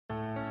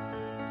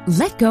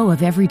Let go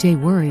of everyday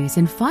worries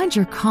and find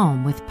your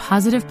calm with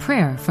positive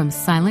prayer from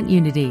Silent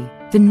Unity,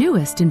 the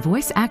newest in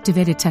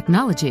voice-activated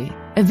technology,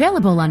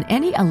 available on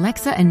any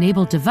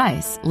Alexa-enabled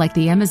device like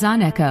the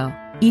Amazon Echo.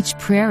 Each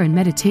prayer and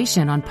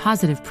meditation on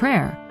positive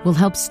prayer will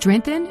help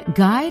strengthen,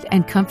 guide,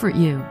 and comfort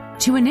you.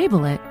 To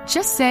enable it,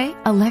 just say,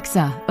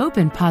 "Alexa,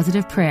 open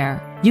positive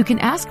prayer." You can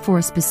ask for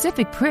a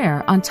specific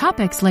prayer on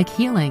topics like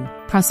healing,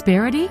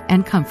 prosperity,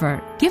 and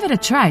comfort. Give it a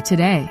try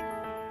today.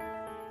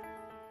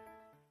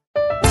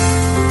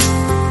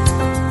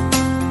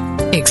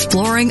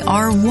 Exploring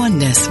our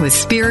oneness with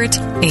Spirit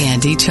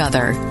and each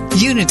other.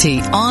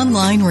 Unity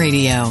Online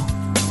Radio.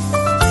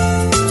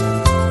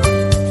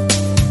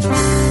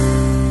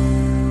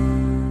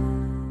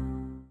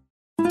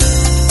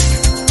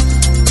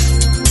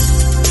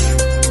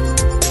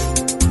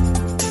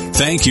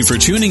 Thank you for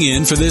tuning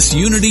in for this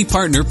Unity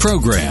Partner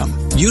Program.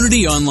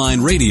 Unity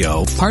Online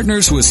Radio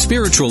partners with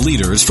spiritual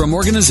leaders from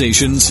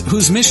organizations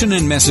whose mission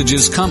and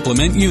messages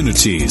complement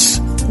Unity's.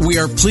 We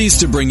are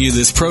pleased to bring you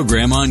this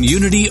program on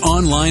Unity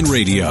Online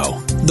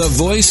Radio, the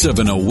voice of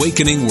an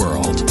awakening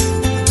world.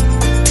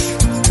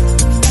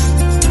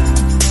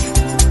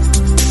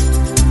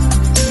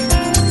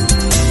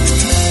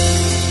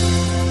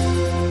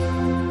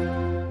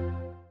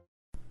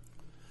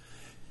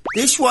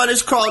 This one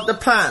is called The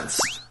Pants.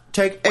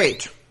 Take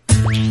 8.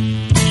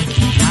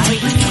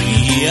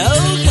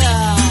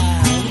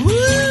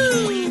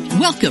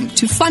 Welcome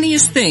to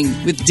Funniest Thing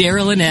with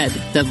Daryl and Ed,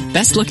 the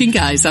best-looking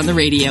guys on the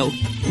radio.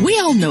 We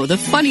all know the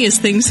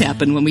funniest things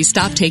happen when we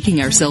stop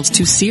taking ourselves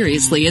too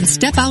seriously and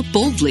step out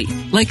boldly,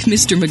 like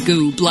Mr.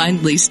 Magoo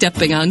blindly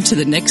stepping onto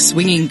the next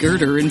swinging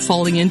girder and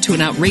falling into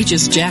an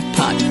outrageous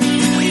jackpot.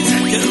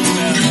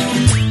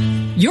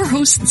 Your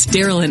hosts,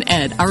 Daryl and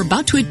Ed, are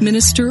about to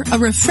administer a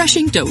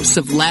refreshing dose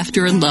of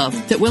laughter and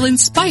love that will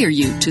inspire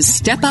you to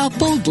step out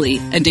boldly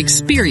and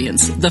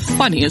experience the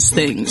funniest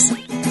things.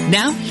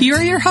 Now, here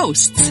are your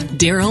hosts,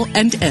 Daryl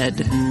and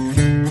Ed.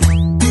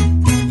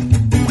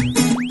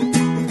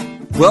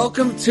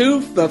 Welcome to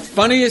The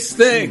Funniest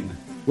Thing,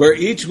 where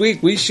each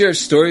week we share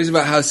stories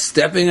about how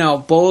stepping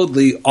out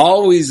boldly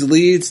always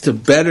leads to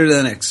better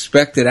than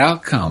expected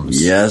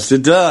outcomes. Yes,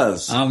 it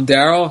does. I'm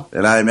Daryl.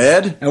 And I'm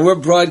Ed. And we're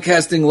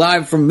broadcasting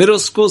live from Middle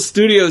School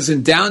Studios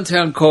in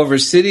downtown Culver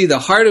City, the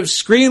heart of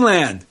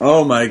Screenland.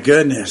 Oh, my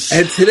goodness.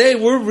 And today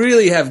we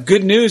really have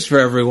good news for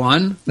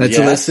everyone that's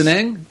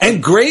listening,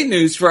 and great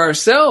news for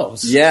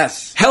ourselves.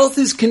 Yes. Health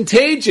is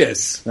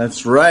contagious.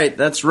 That's right.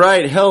 That's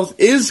right. Health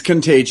is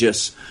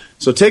contagious.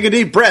 So take a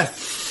deep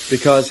breath,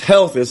 because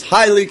health is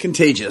highly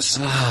contagious.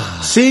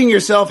 Seeing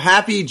yourself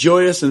happy,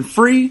 joyous, and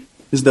free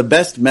is the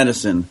best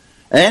medicine.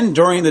 And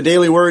during the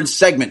Daily Word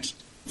segment,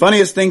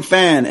 Funniest Thing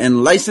fan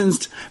and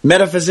licensed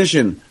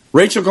metaphysician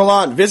Rachel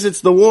Gallant visits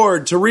the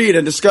ward to read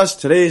and discuss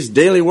today's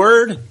Daily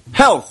Word,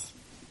 health.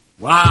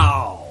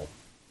 Wow.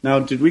 Now,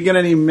 did we get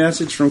any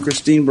message from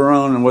Christine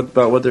Barone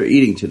about what they're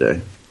eating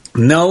today?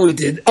 No, we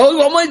did.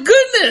 Oh my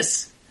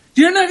goodness!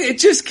 You're not. It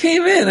just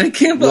came in. I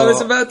can't believe I was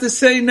about to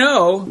say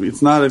no.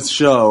 It's not a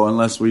show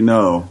unless we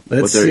know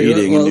what they're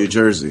eating in New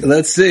Jersey.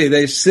 Let's see.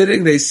 They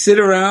sit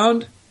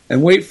around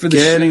and wait for the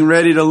getting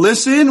ready to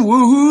listen.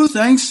 Woohoo!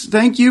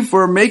 Thank you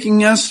for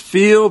making us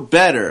feel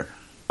better.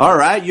 All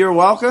right, you're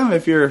welcome.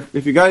 If you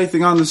got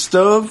anything on the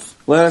stove,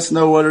 let us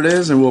know what it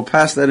is, and we'll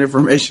pass that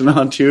information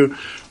on to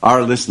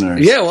our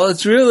listeners. Yeah, well,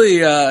 it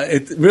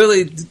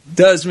really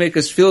does make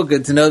us feel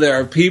good to know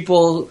there are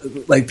people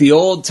like the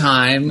old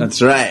time.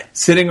 That's right.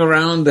 Sitting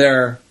around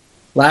their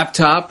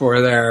laptop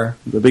or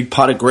the big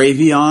pot of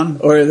gravy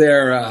on, or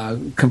their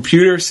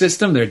computer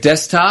system, their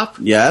desktop.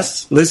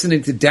 Yes.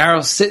 Listening to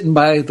Daryl sitting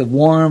by the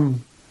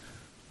warm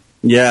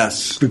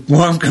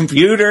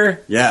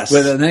computer. Yes.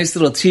 With a nice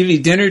little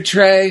TV dinner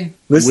tray.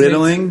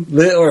 Whittling,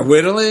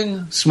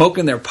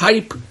 smoking their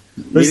pipe.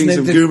 Eating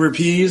some goober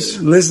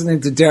peas.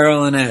 Listening to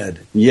Daryl and Ed.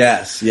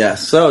 Yes.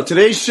 So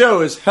today's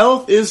show is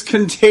Health is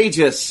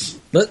Contagious.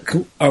 Look,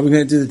 are we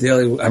going to do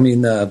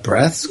the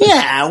breaths?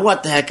 Yeah,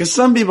 what the heck? Because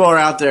some people are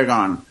out there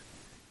going,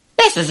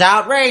 this is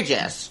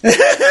outrageous.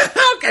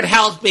 How can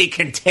health be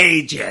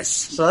contagious?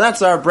 So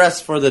that's our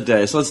breaths for the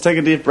day. So let's take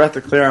a deep breath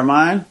to clear our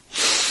mind.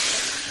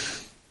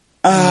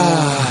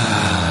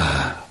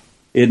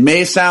 It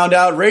may sound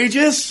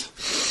outrageous,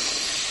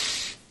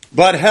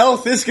 but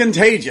health is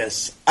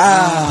contagious.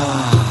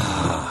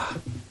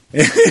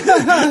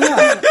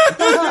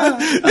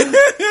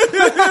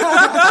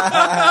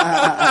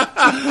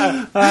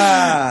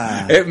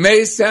 It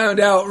may sound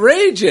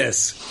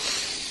outrageous,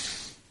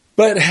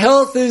 but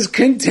health is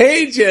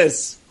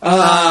contagious.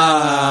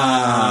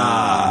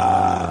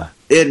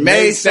 It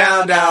may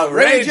sound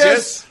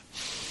outrageous,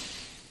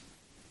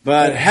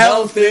 but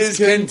health is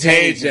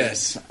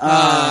contagious.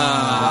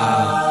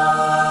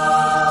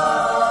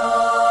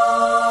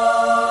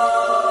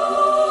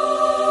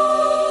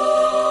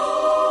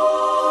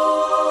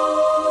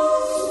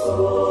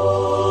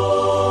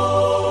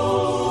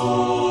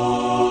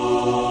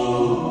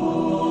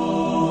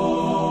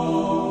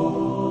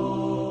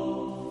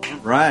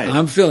 Right.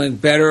 I'm feeling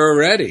better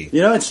already.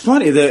 You know, it's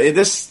funny.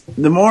 This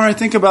the more I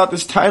think about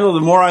this title,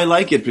 the more I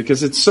like it,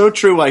 because it's so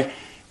true. Like,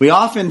 we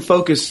often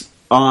focus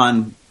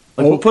on,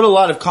 like, we'll put a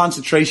lot of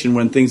concentration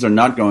when things are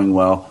not going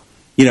well,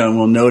 and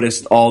we'll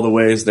notice all the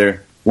ways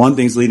one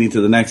thing's leading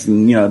to the next,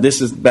 and,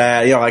 this is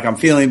bad, like, I'm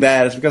feeling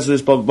bad, it's because of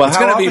this, but it's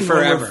how gonna often be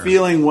forever. when we're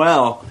feeling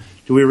well,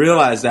 do we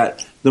realize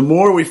that the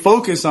more we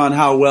focus on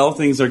how well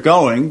things are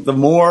going, the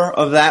more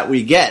of that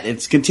we get.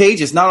 It's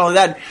contagious. Not only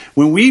that,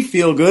 when we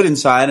feel good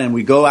inside and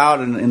we go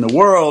out in the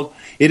world,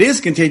 it is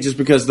contagious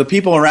because the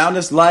people around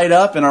us light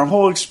up and our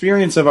whole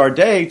experience of our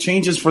day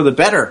changes for the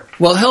better.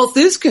 Well, health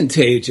is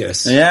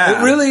contagious.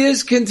 Yeah. It really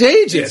is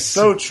contagious. It's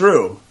so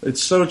true.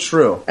 It's so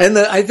true. And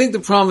I think the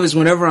problem is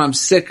whenever I'm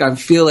sick, I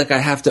feel like I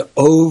have to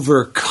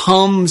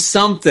overcome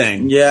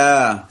something.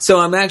 Yeah. So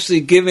I'm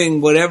actually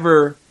giving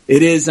whatever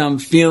it is I'm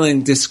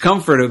feeling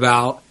discomfort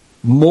about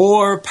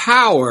more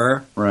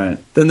power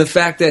than the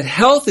fact that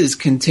health is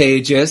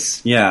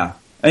contagious. Yeah.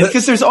 And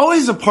because there's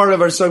always a part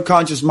of our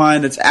subconscious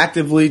mind that's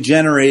actively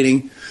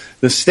generating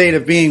the state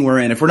of being we're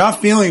in. If we're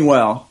not feeling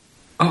well,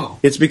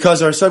 it's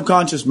because our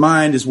subconscious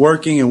mind is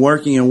working and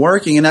working and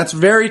working, and that's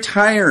very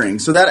tiring.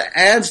 So that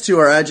adds to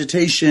our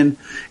agitation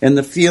and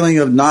the feeling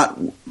of not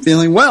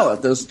feeling well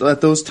at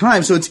those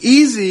times. So it's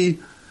easy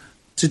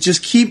to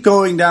just keep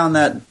going down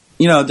that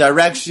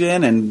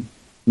direction and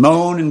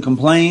moan and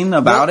complain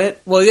about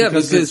it. Well, yeah,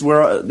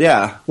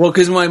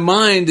 because my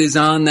mind is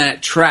on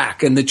that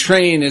track, and the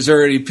train has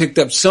already picked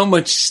up so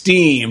much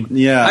steam.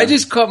 Yeah, I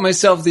just caught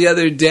myself the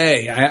other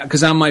day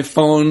because on my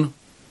phone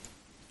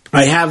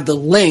I have the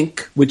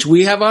link, which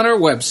we have on our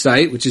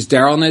website, which is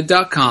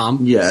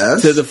darylned.com.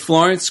 Yes, to the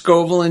Florence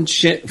Scovel and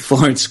Shin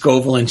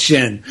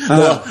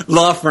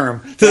law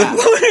firm, to the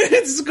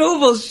Florence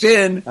Scovel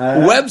Shin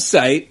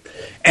website.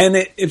 And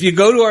if you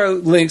go to our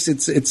links,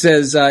 it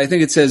says, I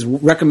think it says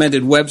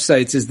recommended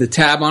websites is the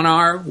tab on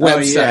our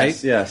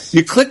website. Yes.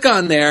 You click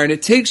on there, and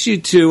it takes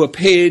you to a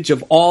page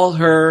of all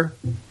her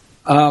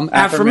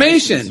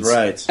affirmations.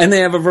 Right. And they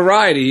have a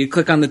variety. You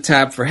click on the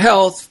tab for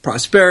health,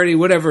 prosperity,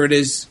 whatever it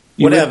is.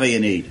 Whatever you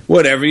need.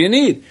 Whatever you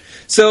need.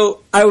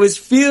 So I was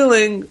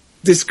feeling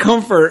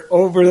discomfort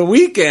over the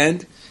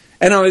weekend,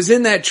 and I was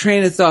in that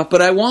train of thought,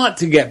 but I want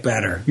to get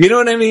better. You know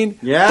what I mean?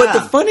 Yeah. But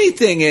the funny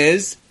thing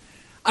is,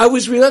 I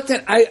was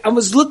reluctant. I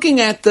was looking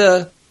at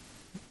the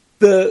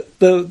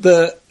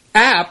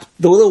app,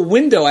 the little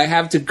window I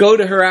have to go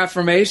to her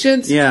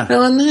affirmations. Yeah.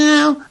 Well,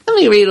 now let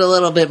me read a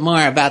little bit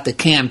more about the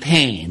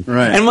campaign.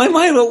 Right. And my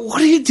mind went,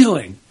 what are you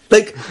doing?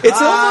 Like, it's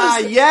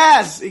almost...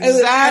 yes,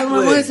 exactly. And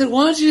my mind said,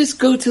 why don't you just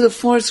go to the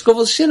Florence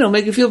Scovel Shin? It'll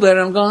make you feel better.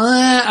 I'm going,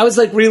 I was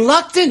like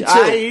reluctant to.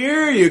 I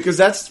hear you, because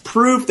that's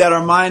proof that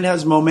our mind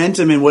has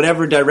momentum in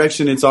whatever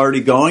direction it's already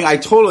going. I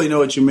totally know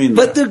what you mean.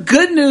 But the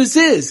good news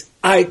is,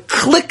 I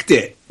clicked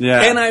it.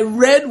 Yeah. And I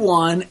read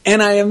one,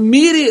 and I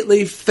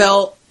immediately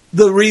felt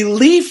the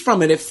relief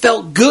from it. It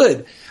felt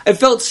good. It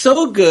felt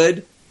so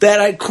good that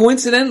I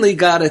coincidentally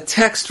got a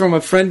text from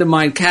a friend of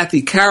mine,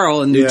 Kathy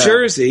Carroll in New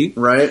Jersey.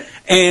 Right.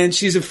 And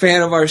she's a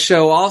fan of our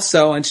show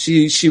also, and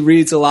she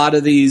reads a lot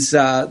of these,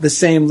 the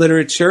same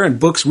literature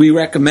and books we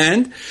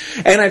recommend.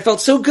 And I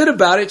felt so good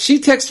about it. She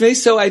texted me,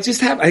 so I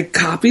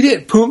copied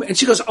it, boom, and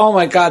she goes, oh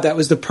my God, that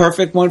was the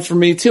perfect one for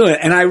me too.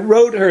 And I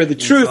wrote her the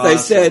truth. Awesome. I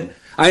said,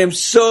 I am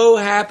so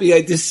happy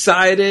I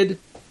decided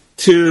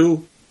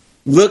to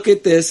look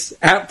at this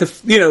app,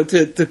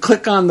 to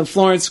click on the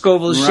Florence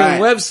Scovel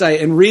Shin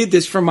website and read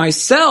this for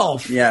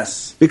myself.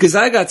 Yes. Because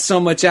I got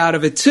so much out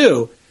of it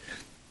too.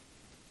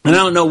 And I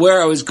don't know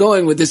where I was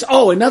going with this.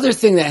 Oh, another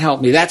thing that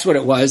helped me, that's what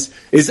it was,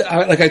 is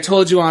like I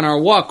told you on our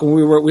walk,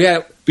 when we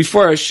had,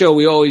 before our show,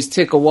 we always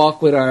take a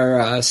walk with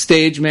our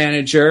stage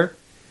manager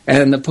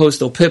and the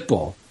Postal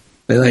Pitbull.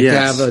 They like to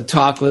have a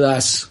talk with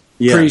us,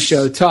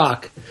 pre-show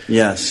talk.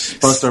 Yes.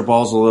 Bust our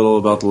balls a little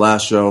about the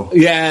last show.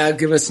 Yeah,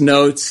 give us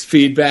notes,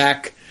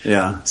 feedback.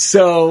 Yeah.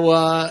 So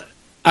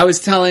I was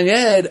telling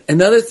Ed,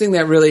 another thing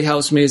that really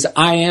helps me is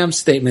I am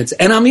statements.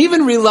 And I'm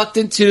even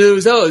reluctant to do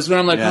those when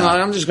I'm like, oh,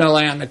 I'm just going to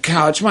lay on the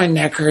couch. My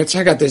neck hurts.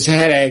 I got this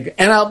headache.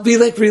 And I'll be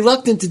like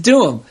reluctant to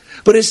do them.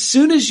 But as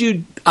soon as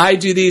I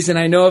do these, and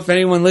I know if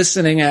anyone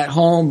listening at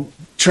home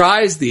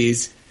tries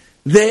these,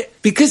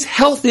 because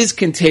health is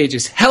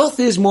contagious. Health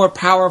is more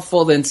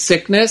powerful than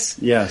sickness.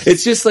 Yes.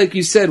 It's just like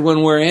you said,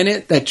 when we're in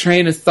it, that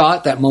train of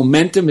thought, that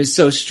momentum is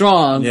so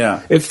strong.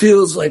 Yeah. It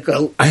feels like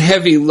a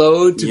heavy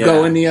load to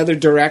go in the other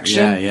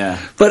direction. Yeah.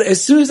 But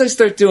as soon as I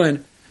start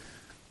doing,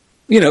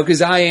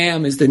 because I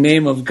am is the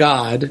name of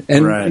God.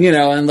 And,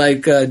 and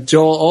like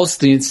Joel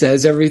Osteen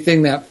says,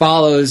 everything that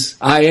follows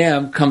I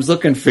am comes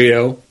looking for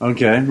you.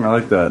 Okay, I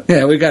like that.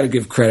 Yeah, we got to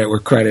give credit where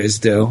credit is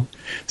due.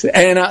 So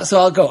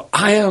I'll go,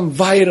 I am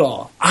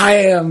vital.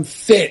 I am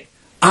fit.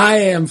 I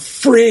am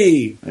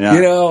free.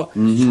 Yeah.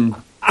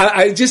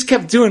 I just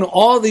kept doing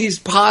all these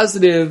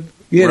positive,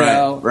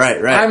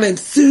 Right. I'm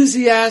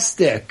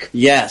enthusiastic.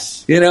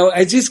 Yes.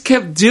 I just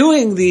kept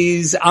doing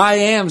these I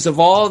ams of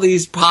all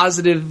these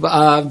positive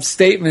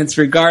statements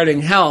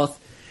regarding health,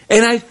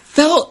 and I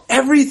felt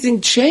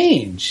everything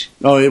change.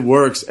 Oh, it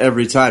works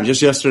every time.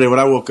 Just yesterday when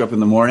I woke up in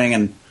the morning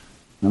and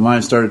My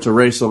mind started to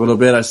race a little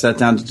bit. I sat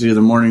down to do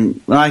the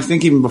morning. Well, I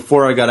think even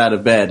before I got out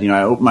of bed,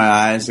 I opened my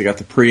eyes. I got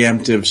the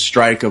preemptive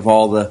strike of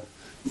all the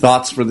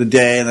thoughts for the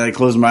day, and then I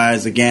closed my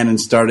eyes again and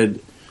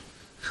started.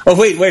 Oh,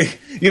 wait.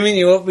 You mean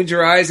you opened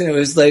your eyes and it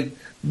was like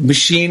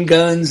machine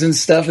guns and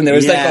stuff, and there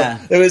was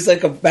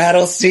like a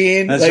battle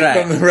scene, That's like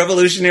right. from the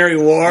Revolutionary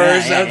War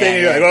or something.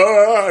 Yeah. You're like,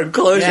 oh, and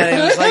close your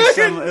eyes.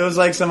 It was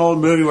like some old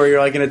movie where you're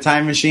like in a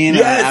time machine.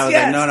 Yes, and I was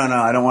like, no,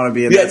 I don't want to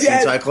be in that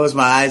scene. So I closed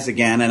my eyes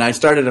again, and I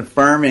started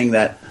affirming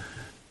that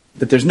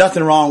there's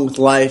nothing wrong with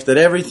life, that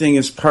everything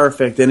is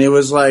perfect, and it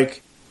was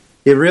like.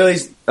 It really,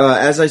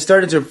 as I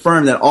started to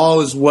affirm that all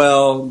is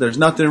well, there's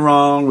nothing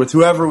wrong with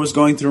whoever was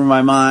going through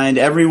my mind,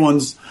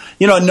 everyone's,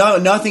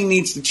 nothing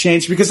needs to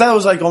change, because that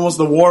was like almost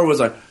the war was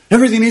like,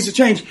 everything needs to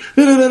change.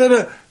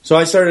 So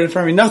I started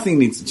affirming nothing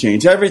needs to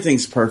change,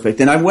 everything's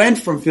perfect. And I went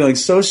from feeling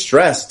so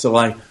stressed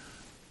to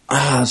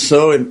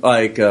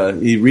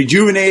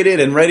rejuvenated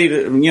and ready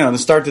to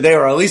start the day,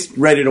 or at least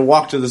ready to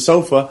walk to the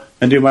sofa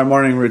and do my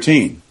morning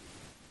routine.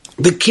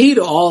 The key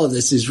to all of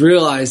this is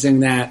realizing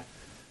that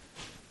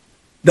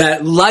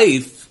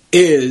life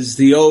is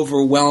the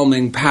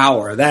overwhelming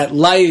power. That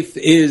life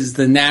is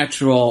the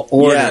natural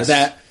order.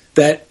 Yes.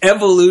 That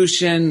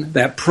evolution,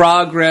 that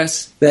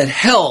progress, that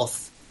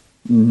health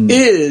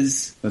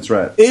is That's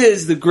right.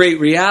 is the great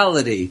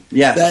reality.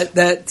 Yes.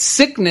 That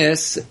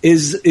sickness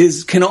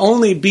is can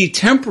only be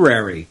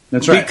temporary.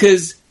 That's right.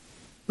 Because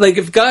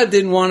if God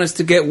didn't want us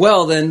to get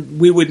well, then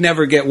we would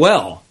never get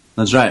well.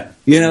 That's right.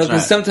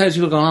 Because sometimes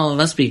people go, "Oh, it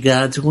must be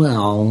God's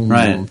will."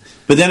 Right.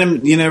 But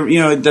then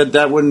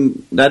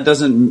that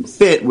doesn't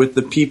fit with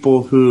the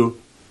people who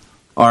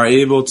are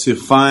able to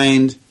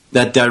find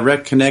that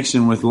direct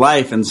connection with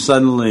life and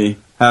suddenly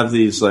have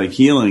these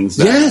healings.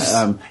 Yes.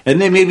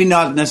 And they maybe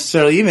not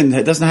necessarily even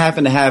it doesn't have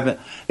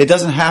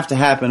to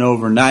happen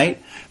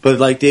overnight. But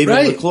like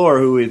David McClure,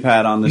 who we've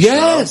had on the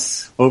show,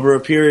 over a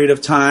period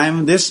of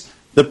time,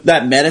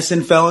 that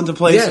medicine fell into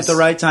place at the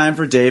right time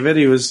for David.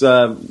 He was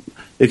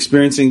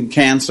experiencing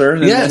cancer.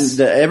 And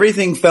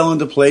everything fell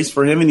into place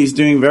for him, and he's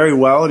doing very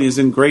well, and he's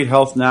in great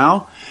health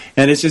now.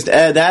 And it's just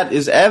that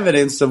is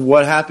evidence of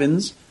what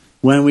happens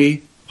when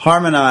we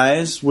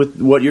harmonize with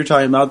what you're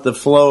talking about, the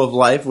flow of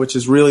life, which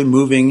is really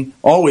moving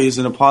always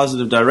in a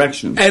positive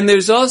direction. And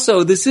there's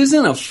also, this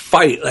isn't a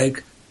fight.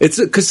 It's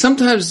because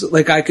sometimes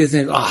I could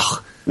think,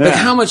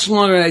 how much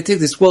longer did I take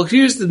this? Well,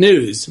 here's the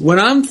news. When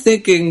I'm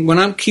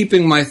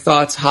keeping my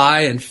thoughts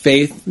high and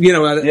faith,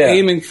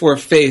 aiming for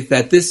faith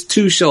that this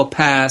too shall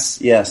pass.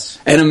 Yes.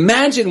 And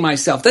imagine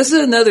myself. That's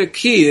another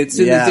key. It's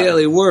in the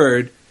Daily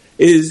Word,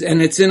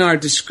 and it's in our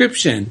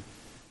description,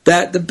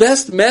 that the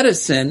best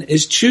medicine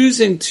is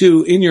choosing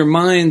to, in your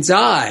mind's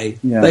eye,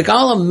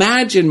 I'll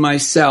imagine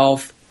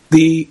myself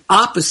the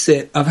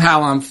opposite of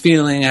how I'm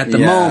feeling at the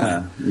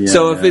moment.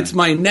 So if it's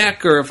my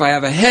neck or if I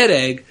have a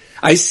headache,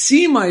 I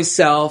see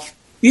myself,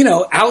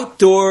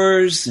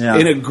 outdoors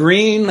in a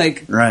green,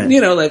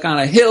 on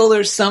a hill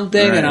or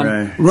something, and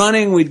I'm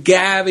running with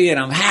Gabby, and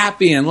I'm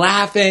happy and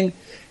laughing,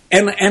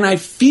 and I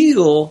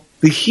feel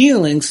the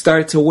healing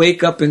start to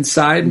wake up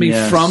inside me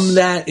from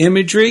that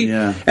imagery.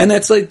 Yeah. And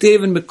that's like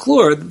David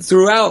McClure.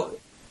 Throughout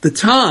the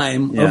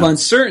time of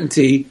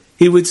uncertainty,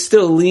 he would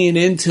still lean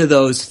into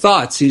those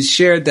thoughts. He's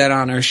shared that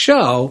on our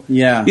show.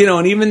 Yeah.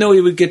 And even though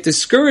he would get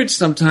discouraged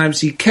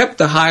sometimes, he kept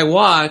the high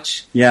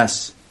watch.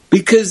 Yes.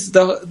 Because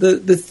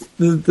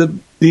the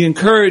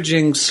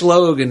encouraging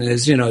slogan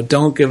is,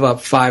 don't give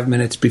up 5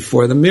 minutes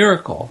before the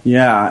miracle.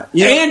 Yeah.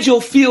 And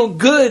you'll feel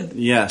good.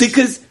 Yes.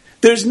 Because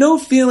there's no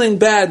feeling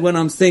bad when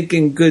I'm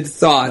thinking good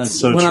thoughts. That's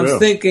so when true. I'm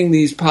thinking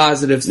these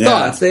positive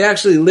thoughts. They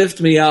actually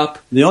lift me up.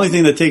 The only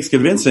thing that takes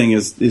convincing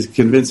is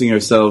convincing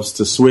ourselves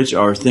to switch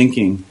our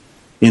thinking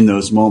in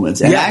those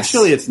moments. And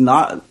actually, it's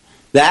not...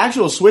 The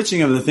actual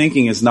switching of the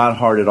thinking is not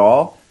hard at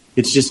all.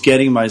 It's just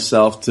getting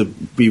myself to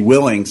be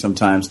willing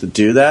sometimes to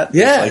do that.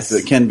 Yes.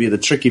 It can be the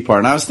tricky part.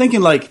 And I was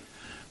thinking,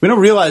 we don't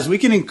realize we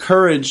can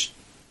encourage...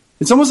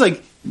 It's almost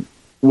like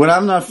when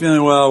I'm not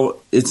feeling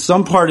well, it's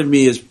some part of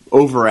me is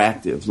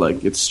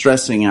overactive. It's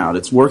stressing out.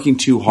 It's working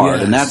too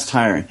hard, and that's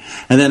tiring.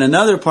 And then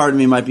another part of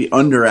me might be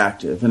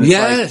underactive. And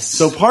it's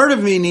so part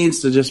of me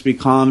needs to just be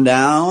calmed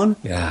down.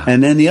 Yeah.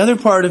 And then the other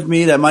part of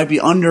me that might be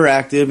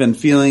underactive and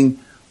feeling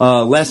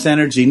less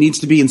energy needs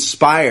to be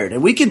inspired.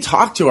 And we can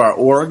talk to our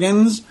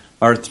organs,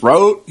 our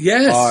throat,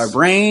 our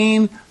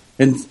brain,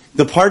 and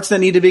the parts that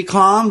need to be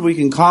calmed, we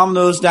can calm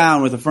those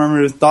down with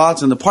affirmative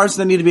thoughts. And the parts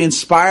that need to be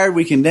inspired,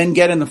 we can then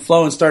get in the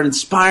flow and start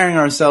inspiring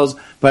ourselves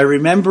by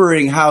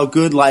remembering how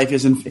good life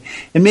is and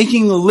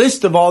making a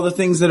list of all the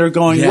things that are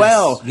going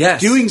well.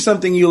 Yes. Doing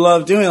something you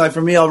love doing. Like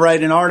for me, I'll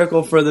write an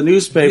article for the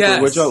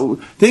newspaper, which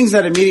things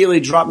that immediately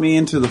drop me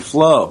into the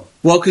flow.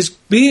 Well, because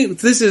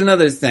this is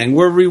another thing.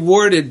 We're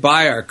rewarded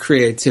by our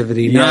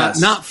creativity,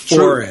 not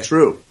for it.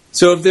 True.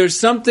 So if there's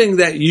something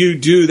that you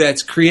do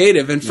that's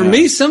creative, and for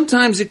me,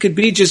 sometimes it could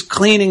be just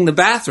cleaning the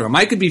bathroom.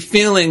 I could be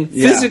feeling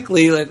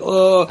physically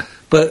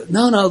but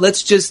no,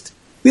 let's just,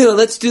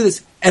 let's do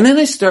this. And then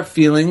I start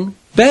feeling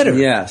better.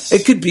 Yes.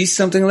 It could be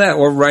something like that,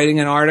 or writing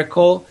an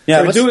article,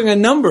 or doing a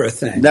number of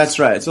things. That's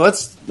right. So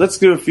let's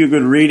do a few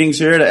good readings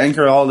here to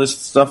anchor all this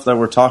stuff that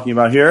we're talking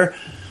about here.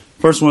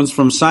 First one's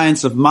from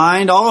Science of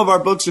Mind. All of our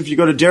books, if you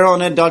go to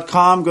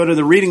DarylAndEd.com, go to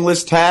the reading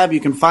list tab, you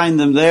can find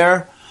them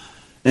there.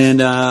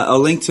 And a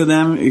link to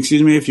them, if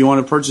you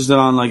want to purchase it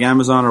on like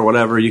Amazon or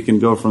whatever, you can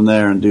go from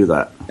there and do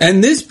that.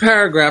 And this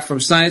paragraph from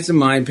Science of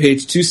Mind,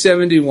 page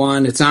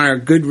 271, it's on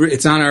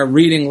our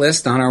reading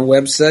list on our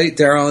website,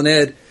 Daryl and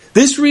Ed.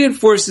 This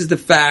reinforces the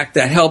fact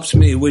that helps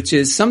me, which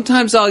is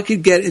sometimes I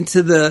could get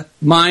into the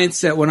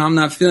mindset when I'm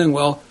not feeling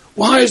well.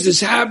 Why is this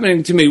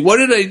happening to me? What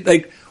did I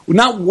like?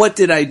 Not what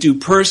did I do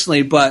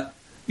personally, but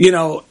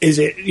is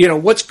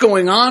it what's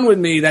going on with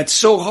me that's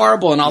so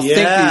horrible? And I'll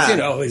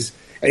think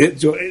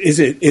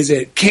is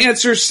it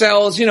cancer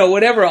cells?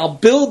 Whatever. I'll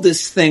build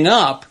this thing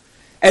up,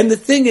 and the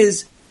thing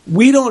is,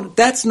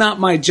 that's not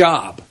my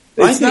job.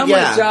 It's not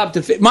my job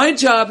to fit. My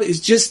job is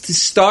just to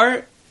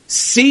start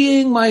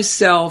seeing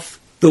myself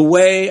the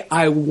way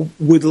I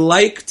would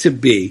like to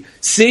be,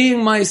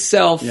 seeing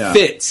myself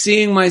fit,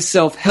 seeing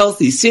myself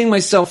healthy, seeing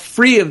myself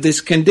free of this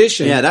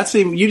condition. Yeah,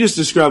 you just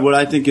described what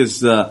I think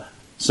is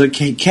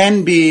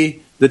can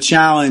be the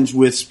challenge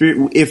with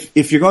spirit.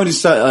 If you're going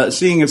to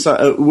seeing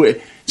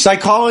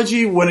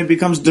psychology, when it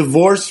becomes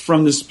divorced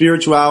from the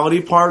spirituality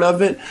part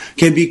of it,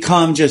 can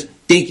become just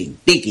thinking.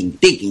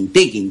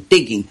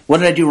 What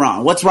did I do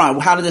wrong? What's wrong?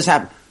 How did this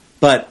happen?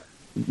 But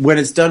when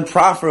it's done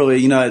properly,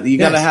 you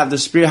got to have the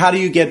spirit. How do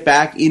you get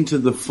back into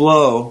the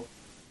flow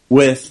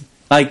with,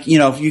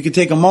 if you could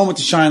take a moment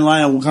to shine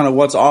light on kind of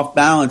what's off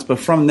balance, but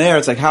from there,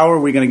 it's like, how are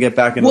we going to get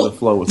back into the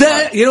flow with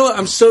that?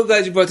 I'm so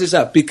glad you brought this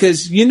up,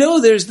 because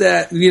there's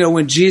that,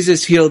 when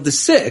Jesus healed the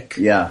sick,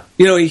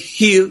 he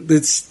healed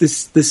the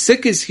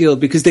sick is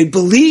healed because they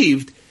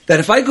believed that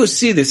if I go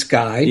see this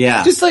guy,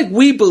 just like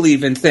we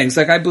believe in things,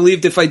 like I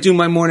believed if I do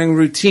my morning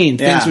routine,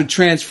 things would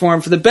transform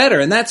for the better.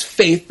 And that's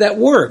faith that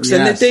works,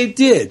 and that they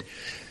did.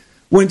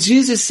 When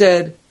Jesus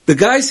said, the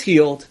guy's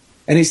healed,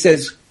 and he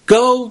says,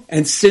 go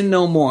and sin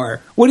no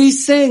more. What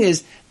he's saying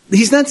is,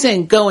 he's not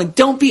saying go and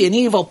don't be an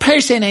evil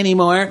person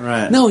anymore.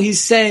 Right. No,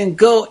 he's saying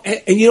go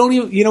and you don't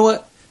even,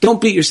 don't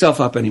beat yourself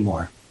up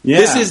anymore. Yeah.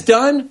 This is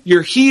done.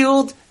 You're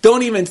healed.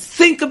 Don't even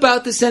think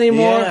about this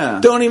anymore. Yeah.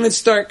 Don't even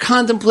start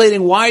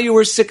contemplating why you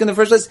were sick in the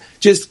first place.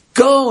 Just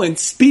go and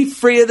be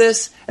free of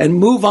this and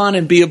move on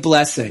and be a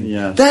blessing.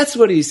 Yeah. That's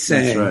what he's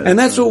saying. That's right. And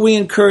that's what we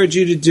encourage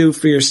you to do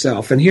for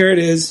yourself. And here it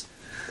is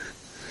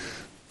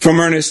from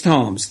Ernest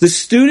Holmes. The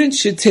student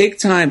should take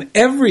time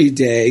every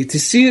day to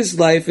see his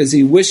life as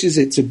he wishes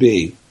it to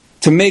be,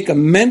 to make a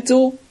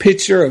mental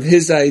picture of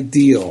his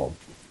ideal.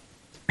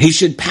 He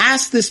should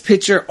pass this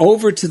picture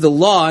over to the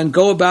law and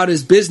go about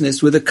his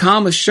business with a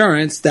calm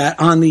assurance that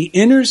on the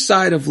inner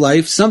side of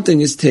life,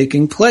 something is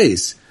taking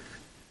place.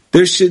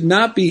 There should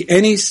not be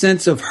any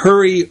sense of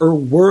hurry or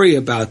worry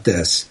about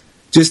this,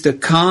 just a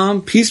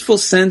calm, peaceful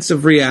sense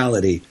of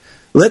reality.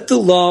 Let the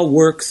law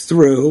work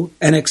through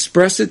and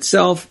express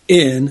itself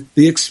in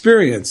the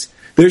experience.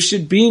 There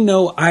should be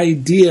no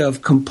idea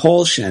of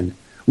compulsion.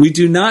 We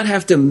do not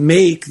have to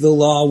make the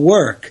law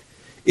work.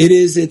 It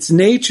is its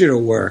nature to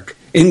work.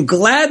 In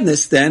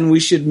gladness, then, we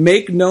should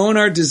make known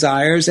our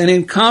desires, and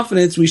in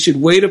confidence we should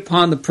wait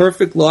upon the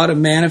perfect law to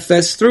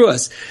manifest through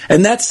us.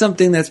 And that's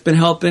something that's been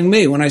helping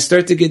me. When I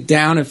start to get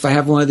down, if I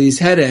have one of these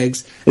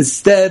headaches,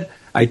 instead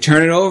I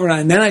turn it over,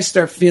 and then I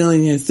start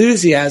feeling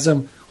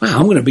enthusiasm. Wow,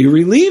 I'm going to be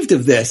relieved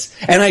of this.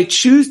 And I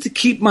choose to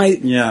keep my...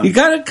 Yeah. You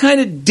got to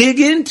kind of dig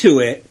into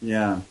it.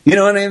 Yeah. You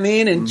know what I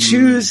mean? And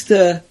choose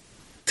to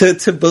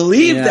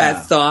believe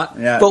that thought.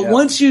 Yeah, but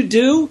once you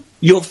do,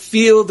 you'll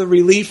feel the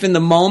relief in the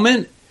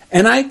moment.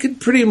 And I could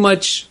pretty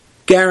much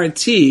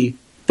guarantee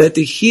that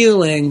the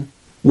healing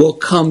will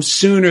come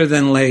sooner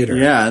than later.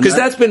 Yeah, because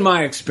that's been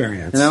my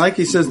experience. And I like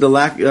he says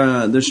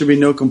there should be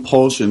no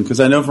compulsion, because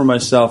I know for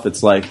myself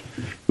it's like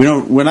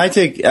when I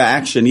take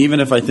action, even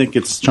if I think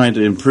it's trying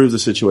to improve the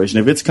situation,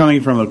 if it's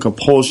coming from a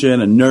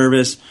compulsion, a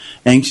nervous,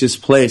 anxious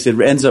place,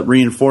 it ends up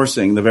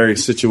reinforcing the very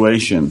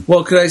situation.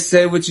 Well, could I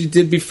say what you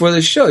did before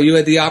the show? You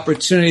had the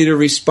opportunity to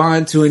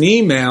respond to an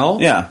email.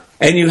 Yeah.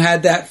 And you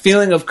had that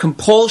feeling of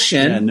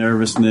compulsion.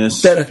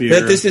 Nervousness, fear.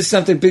 That this is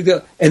something big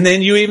deal. And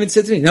then you even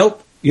said to me,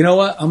 nope, you know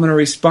what? I'm going to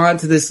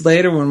respond to this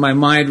later when my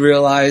mind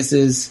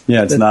realizes...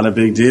 Yeah, it's not a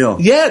big deal.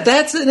 Yeah,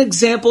 that's an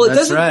example.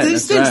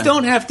 These things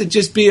don't have to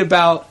just be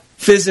about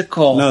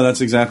physical... No,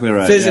 that's exactly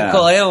right.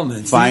 Physical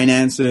ailments.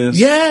 Finances.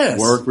 Yes.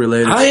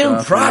 Work-related stuff. I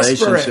am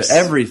prosperous.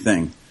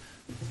 Everything.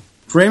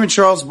 Raymond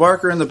Charles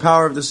Barker in The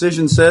Power of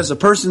Decision says, a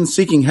person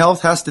seeking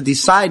health has to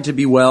decide to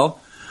be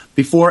well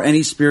before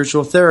any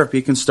spiritual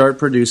therapy can start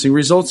producing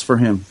results for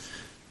him.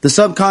 The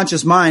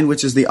subconscious mind,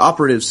 which is the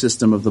operative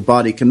system of the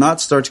body,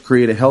 cannot start to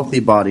create a healthy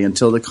body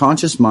until the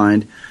conscious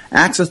mind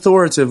acts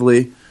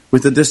authoritatively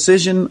with the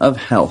decision of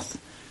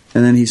health.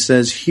 And then he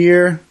says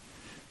here,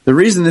 the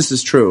reason this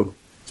is true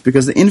is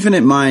because the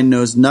infinite mind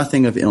knows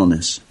nothing of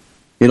illness.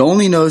 It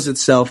only knows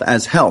itself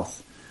as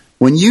health.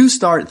 When you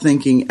start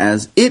thinking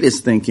as it is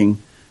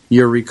thinking,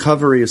 your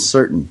recovery is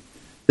certain.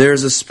 There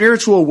is a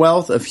spiritual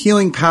wealth of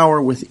healing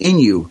power within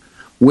you,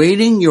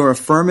 waiting your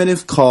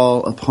affirmative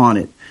call upon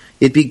it.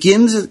 It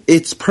begins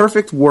its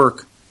perfect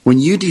work when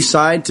you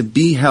decide to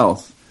be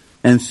health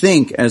and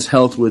think as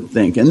health would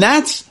think. And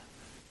that's,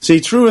 see,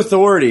 true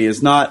authority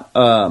is not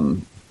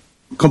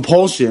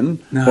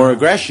compulsion or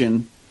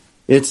aggression.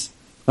 It's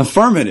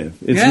affirmative.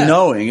 It's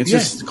knowing. It's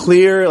just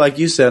clear, like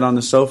you said on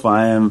the sofa.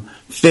 I am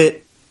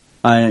fit.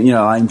 I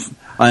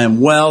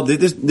am well.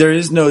 There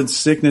is no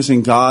sickness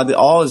in God.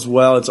 All is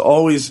well. It's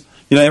always,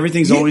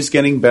 everything's always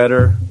getting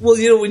better. Well,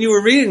 when you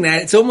were reading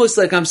that, it's almost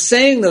like I'm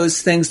saying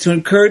those things to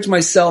encourage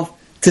myself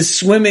to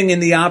swimming in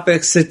the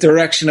opposite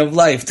direction of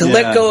life, to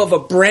let go of a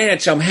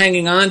branch I'm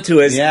hanging on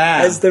to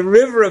as the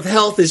river of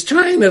health is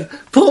trying to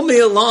pull me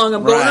along.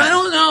 I'm going, I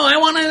don't know. I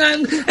want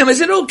to,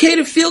 is it okay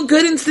to feel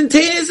good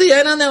instantaneously?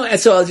 I don't know. And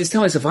so I'll just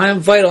tell myself, I am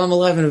vital, I'm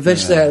alive, and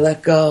eventually I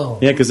let go.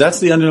 Yeah, because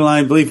that's the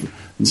underlying belief.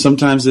 And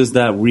sometimes is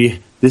that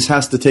this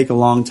has to take a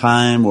long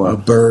time or a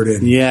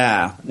burden.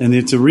 Yeah,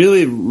 and to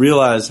really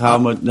realize how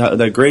much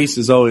that grace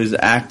is always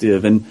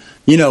active, and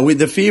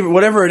the fever,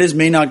 whatever it is,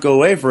 may not go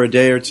away for a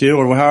day or two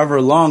or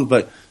however long,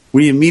 but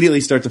we immediately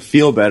start to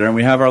feel better and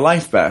we have our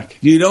life back.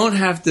 You don't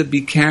have to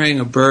be carrying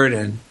a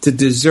burden to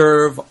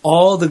deserve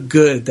all the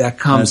good that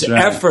comes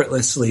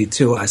effortlessly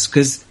to us.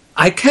 Because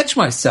I catch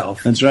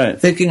myself. That's right.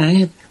 Thinking,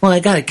 I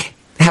got to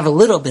have a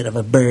little bit of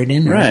a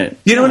burden. Right.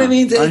 You know what I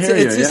mean?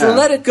 It's just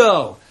let it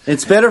go.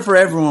 It's better for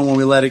everyone when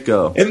we let it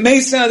go. It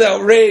may sound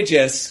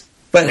outrageous,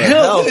 but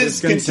health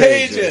is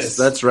contagious.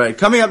 That's right.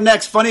 Coming up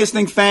next, Funniest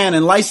Thing fan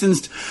and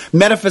licensed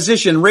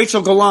metaphysician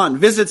Rachel Gallant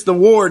visits the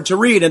ward to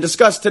read and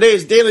discuss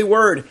today's daily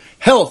word,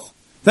 health.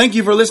 Thank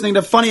you for listening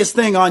to Funniest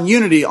Thing on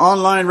Unity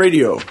Online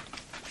Radio.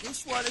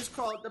 This one is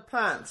called The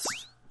Pants.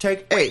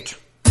 Take 8.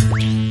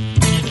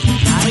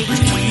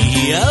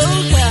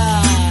 Yoga.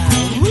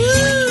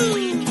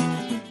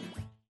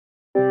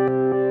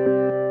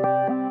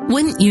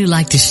 Wouldn't you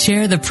like to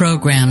share the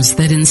programs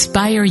that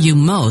inspire you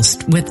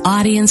most with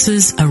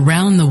audiences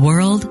around the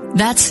world?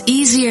 That's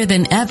easier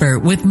than ever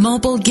with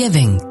mobile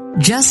giving.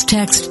 Just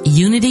text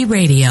Unity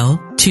Radio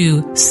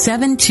to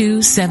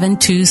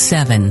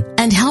 72727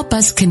 and help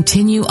us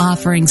continue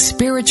offering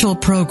spiritual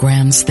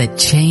programs that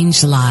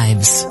change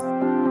lives.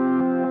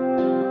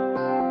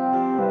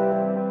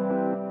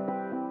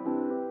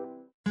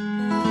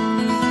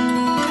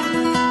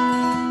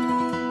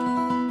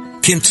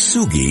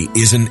 Kintsugi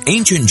is an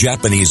ancient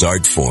Japanese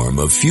art form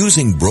of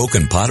fusing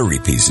broken pottery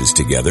pieces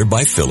together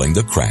by filling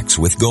the cracks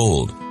with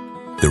gold.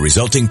 The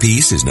resulting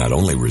piece is not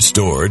only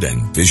restored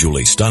and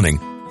visually stunning,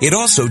 it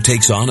also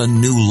takes on a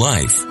new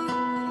life.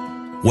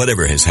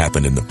 Whatever has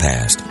happened in the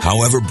past,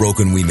 however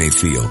broken we may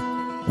feel,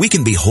 we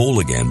can be whole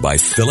again by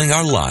filling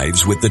our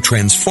lives with the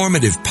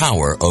transformative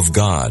power of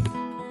God.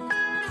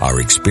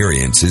 Our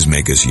experiences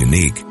make us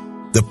unique.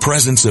 The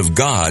presence of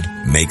God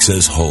makes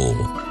us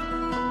whole.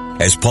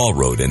 As Paul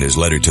wrote in his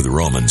letter to the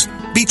Romans,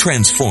 be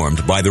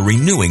transformed by the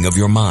renewing of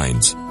your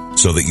minds,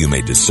 so that you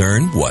may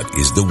discern what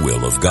is the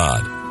will of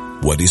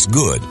God, what is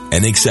good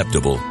and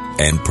acceptable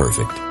and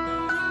perfect.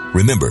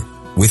 Remember,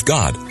 with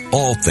God,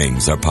 all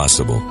things are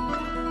possible.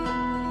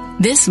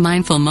 This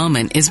mindful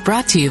moment is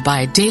brought to you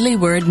by Daily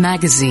Word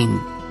magazine.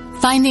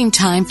 Finding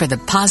time for the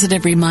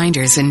positive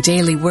reminders in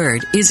Daily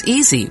Word is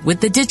easy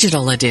with the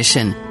digital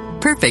edition,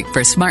 perfect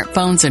for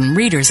smartphones and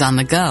readers on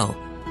the go.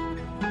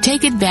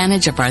 Take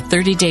advantage of our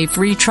 30-day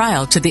free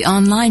trial to the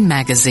online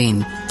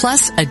magazine,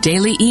 plus a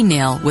daily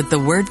email with the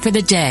word for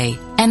the day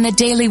and the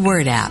Daily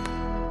Word app.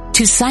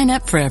 To sign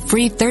up for a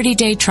free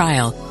 30-day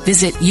trial,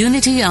 visit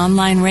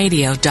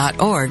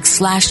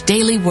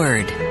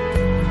unityonlineradio.org/dailyword.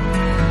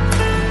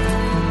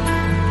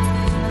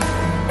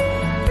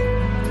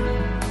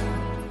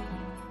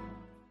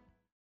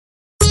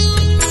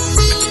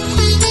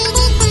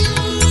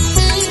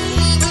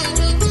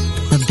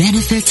 The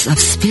benefits of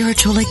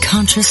spiritually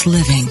conscious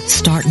living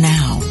start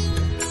now.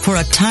 For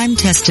a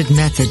time-tested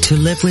method to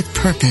live with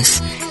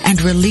purpose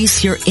and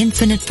release your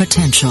infinite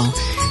potential,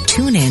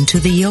 tune in to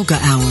the Yoga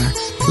Hour,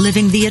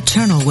 Living the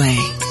Eternal Way,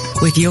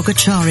 with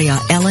Yogacharya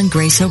Ellen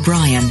Grace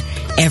O'Brien,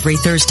 every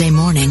Thursday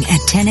morning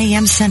at 10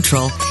 a.m.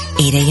 Central,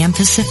 8 a.m.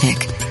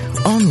 Pacific,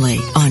 only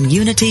on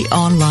Unity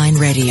Online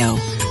Radio,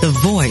 the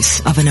voice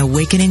of an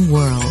awakening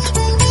world.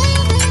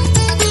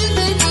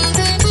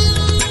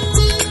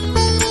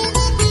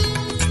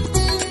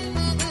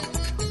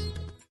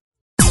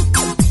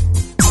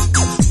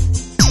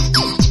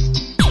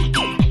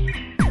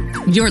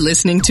 You're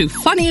listening to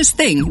Funniest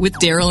Thing with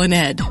Daryl and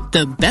Ed,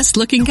 the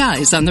best-looking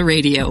guys on the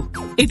radio.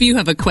 If you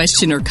have a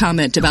question or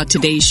comment about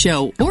today's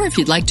show, or if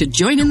you'd like to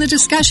join in the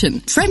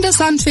discussion, friend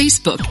us on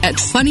Facebook at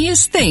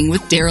Funniest Thing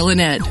with Daryl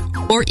and Ed,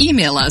 or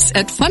email us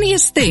at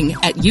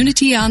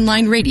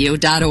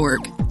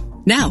funniestthing@unityonlineradio.org.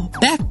 Now,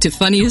 back to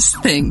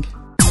Funniest Thing.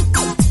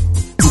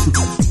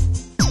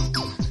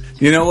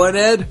 You know what,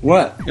 Ed?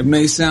 What? It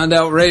may sound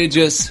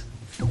outrageous,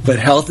 but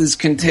health is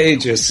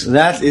contagious.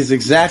 That is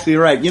exactly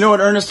right. You know what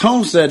Ernest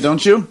Holmes said,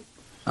 don't you?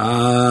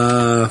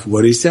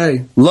 What'd he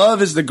say?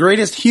 Love is the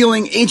greatest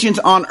healing agent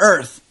on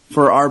earth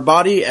for our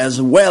body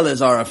as well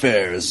as our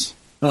affairs.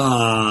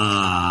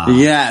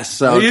 Yes.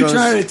 So are you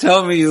trying to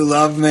tell me you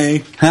love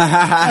me?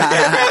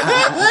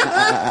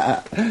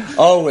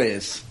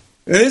 Always.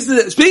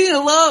 Speaking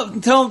of love,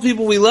 and telling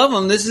people we love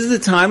them, this is the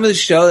time of the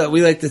show that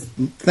we like to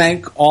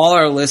thank all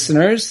our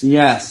listeners.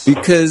 Yes.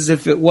 Because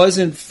if it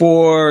wasn't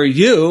for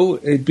you,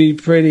 it'd be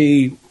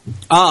pretty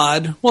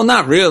odd. Well,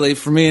 not really,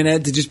 for me and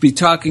Ed to just be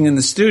talking in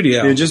the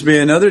studio. It'd just be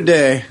another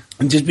day.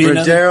 And just be for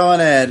Daryl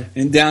and Ed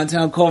in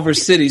downtown Culver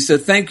City. So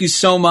thank you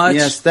so much.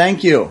 Yes,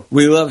 thank you.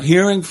 We love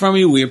hearing from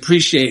you. We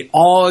appreciate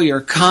all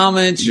your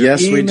comments, your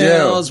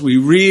emails. We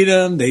read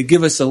them. They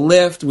give us a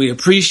lift. We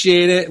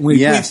appreciate it. We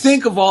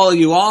think of all of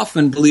you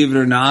often, believe it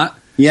or not.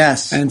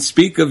 Yes. And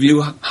speak of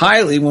you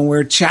highly when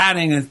we're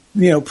chatting and,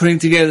 putting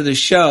together the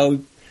show.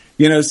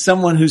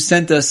 Someone who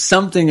sent us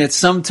something at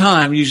some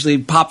time usually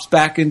pops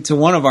back into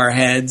one of our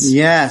heads.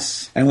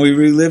 Yes. And we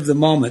relive the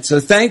moment. So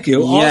thank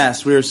you.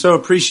 Yes, we are so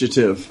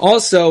appreciative.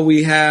 Also,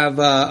 we have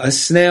a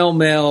snail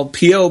mail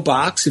P.O.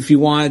 box if you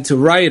wanted to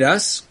write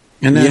us.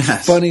 And that's the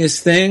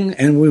funniest thing.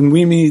 And when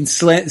we mean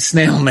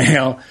snail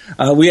mail,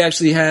 we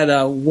actually had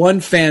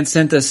one fan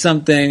sent us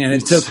something, and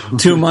it took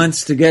 2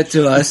 months to get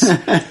to us.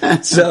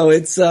 So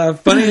it's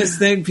funniest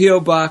thing,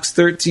 P.O. Box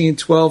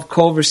 1312,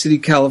 Culver City,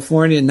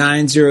 California,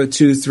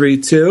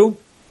 90232.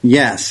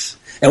 Yes.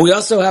 And we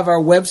also have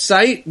our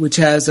website, which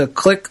has a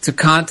click to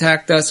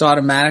contact us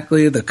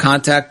automatically, the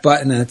contact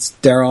button. That's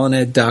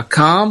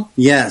DarylAndEd.com.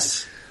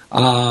 Yes.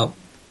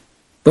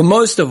 But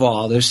most of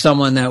all, there's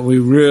someone that we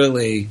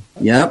really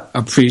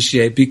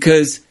appreciate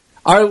because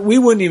we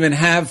wouldn't even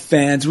have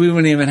fans. We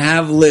wouldn't even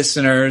have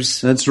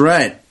listeners. That's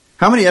right.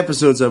 How many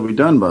episodes have we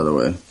done, by the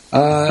way?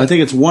 I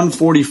think it's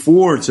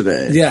 144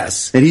 today.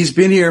 Yes. And he's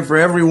been here for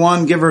every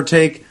one, give or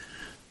take,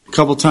 a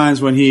couple times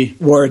when he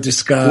wore a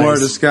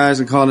disguise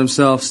and called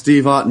himself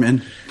Steve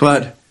Ottman.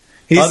 But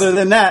other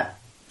than that,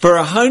 for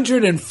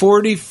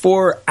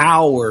 144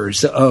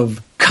 hours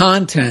of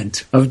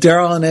content of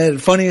Daryl and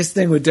Ed, funniest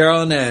thing with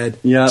Daryl and Ed,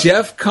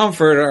 Jeff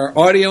Comfort, our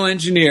audio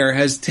engineer,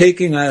 has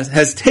taken us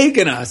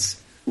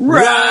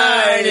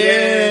right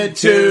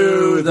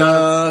into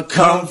the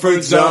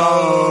comfort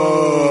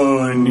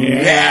zone.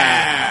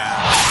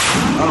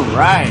 Yeah. All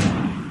right.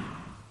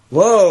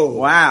 Whoa.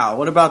 Wow.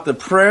 What about the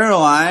prayer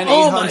line?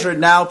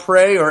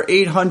 800-NOW-PRAY or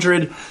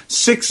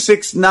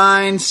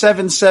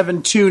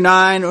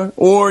 800-669-7729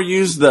 or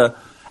use the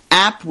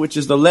app, which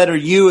is the letter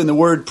U in the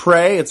word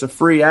pray. It's a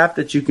free app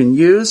that you can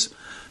use.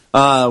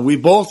 We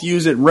both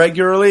use it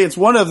regularly. It's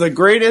one of the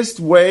greatest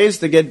ways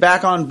to get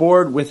back on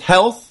board with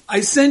health. I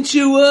sent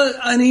you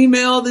an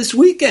email this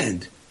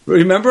weekend.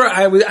 Remember,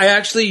 I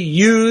actually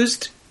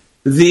used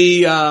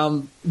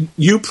the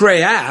You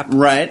Pray app.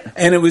 Right.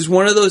 And it was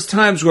one of those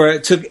times where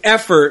it took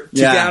effort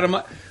to get out of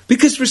my...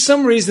 Because for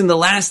some reason, the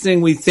last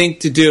thing we think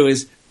to do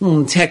is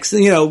text,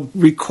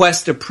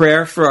 request a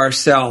prayer for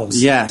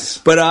ourselves. Yes.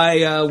 But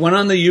I went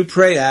on the You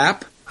Pray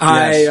app.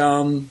 Yes.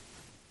 I,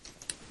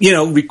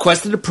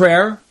 requested a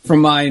prayer for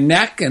my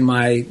neck and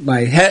my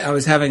head. I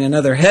was having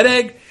another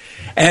headache.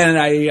 And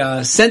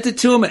I sent it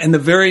to him. And the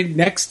very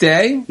next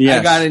day,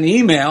 I got an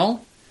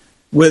email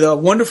with a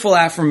wonderful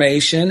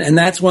affirmation. And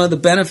that's one of the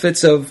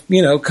benefits of,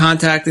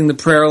 contacting the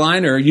prayer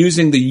line or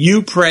using the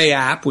You Pray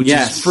app, which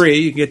is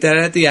free. You can get that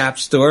at the App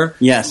Store.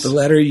 Yes. The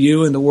letter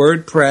U and the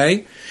word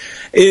pray.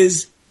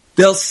 Is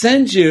they'll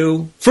send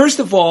you, first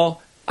of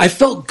all, I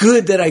felt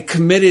good that I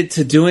committed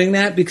to doing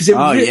that because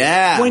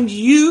when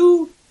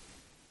you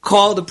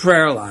call the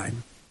prayer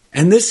line,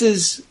 and this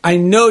is, I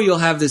know you'll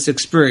have this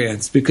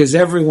experience because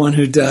everyone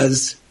who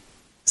does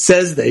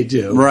says they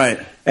do. Right.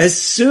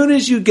 As soon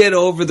as you get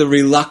over the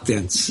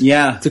reluctance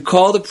to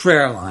call the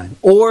prayer line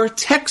or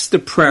text the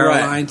prayer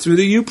line through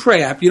the You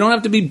Pray app, you don't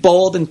have to be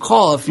bold and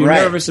call if you're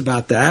nervous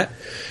about that.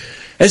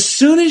 As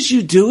soon as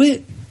you do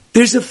it,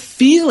 there's a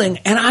feeling,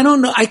 and I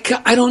don't know. I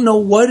don't know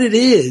what it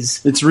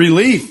is. It's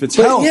relief. It's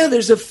health. Yeah,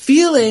 there's a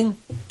feeling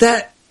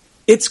that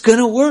it's going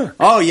to work.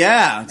 Oh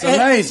yeah, it's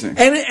amazing.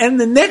 And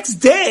the next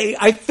day,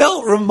 I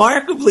felt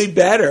remarkably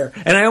better,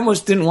 and I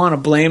almost didn't want to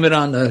blame it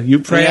on the You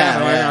Pray.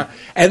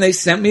 And they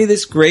sent me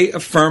this great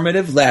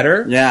affirmative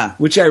letter. Yeah,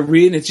 which I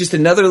read, and it's just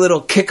another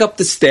little kick up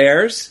the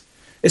stairs.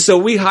 So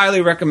we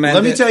highly recommend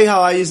it. Let me tell you how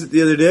I used it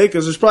the other day,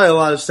 because there's probably a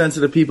lot of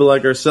sensitive people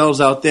like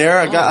ourselves out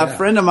there. A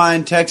friend of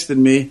mine texted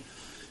me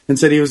and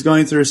said he was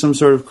going through some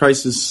sort of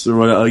crisis or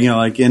whatever,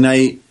 and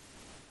I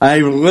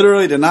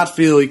literally did not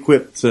feel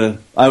equipped to.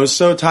 I was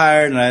so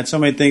tired and I had so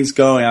many things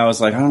going. I was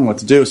like, I don't know what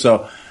to do.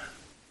 So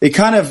it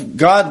kind of,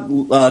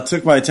 God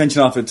took my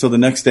attention off it till the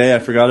next day. I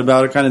forgot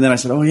about it and then I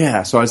said, oh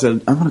yeah. So I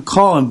said, I'm going to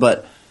call him,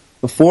 but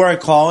before I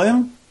call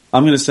him,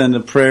 I'm going to send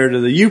a prayer to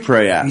the You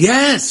Pray app.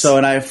 Yes. So,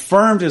 and I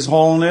affirmed his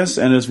wholeness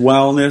and his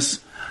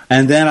wellness.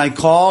 And then I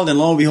called and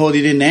lo and behold,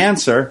 he didn't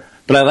answer.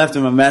 But I left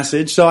him a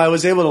message, so I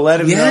was able to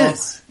let him know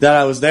that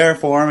I was there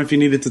for him if he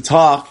needed to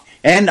talk.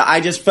 And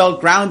I just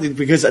felt grounded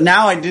because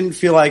now I didn't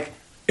feel like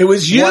It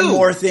was you. One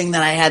more thing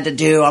that I had to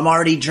do. I'm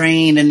already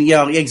drained, and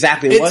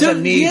exactly. It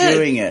wasn't me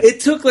doing it. It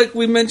took, like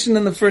we mentioned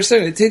in the first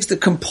segment, it takes the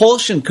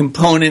compulsion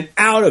component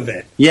out of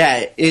it. Yeah,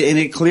 and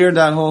it cleared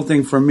that whole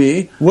thing for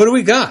me. What do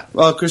we got?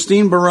 Well,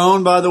 Christine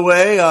Barone, by the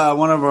way,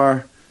 one of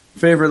our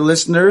favorite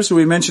listeners who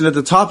we mentioned at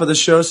the top of the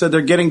show, said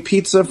they're getting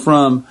pizza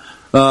from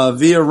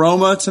Via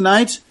Roma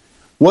tonight.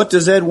 What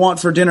does Ed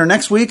want for dinner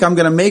next week? I'm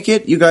going to make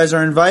it. You guys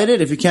are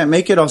invited. If you can't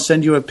make it, I'll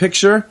send you a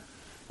picture.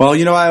 Well,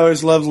 I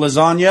always love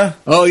lasagna.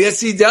 Oh, yes,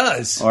 he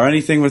does. Or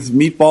anything with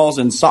meatballs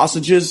and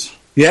sausages.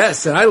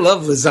 Yes, and I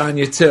love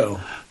lasagna, too.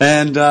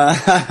 And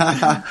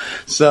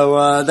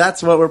so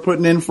that's what we're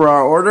putting in for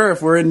our order.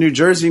 If we're in New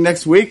Jersey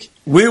next week,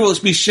 we will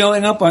be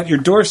showing up on your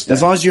doorstep.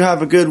 As long as you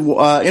have a good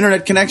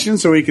internet connection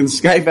so we can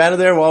Skype out of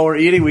there while we're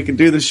eating, we can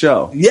do the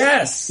show.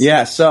 Yes.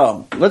 Yeah,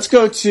 so let's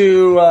go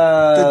to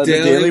the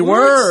Daily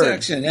Word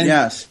section. And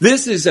yes.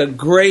 This is a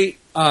great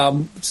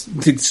to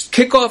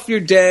kick off your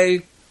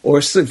day, or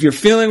if you're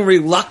feeling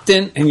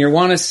reluctant and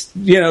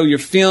you're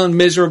feeling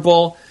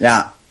miserable.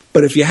 Yeah.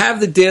 But if you have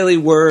the Daily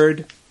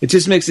Word, it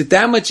just makes it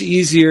that much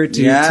easier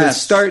to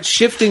start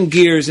shifting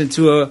gears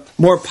into a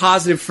more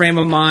positive frame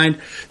of mind.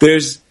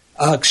 There's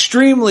an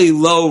extremely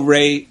low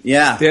rate.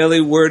 Yeah.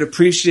 Daily Word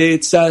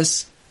appreciates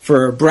us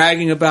for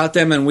bragging about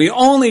them, and we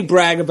only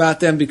brag about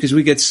them because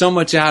we get so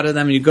much out of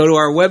them. You go to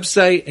our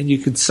website and you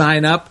can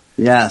sign up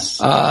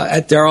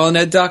at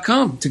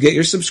DarylAndEd.com to get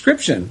your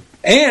subscription.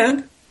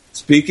 And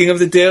speaking of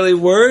the Daily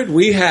Word,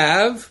 we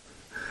have...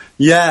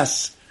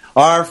 Yes,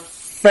 our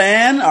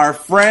friend,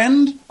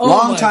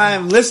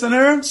 longtime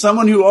listener,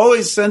 someone who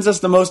always sends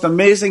us the most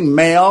amazing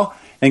mail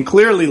and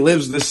clearly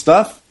lives this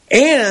stuff.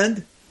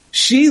 And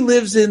she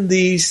lives in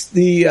the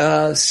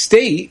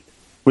state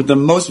with the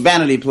most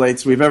vanity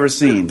plates we've ever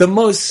seen. The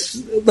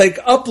most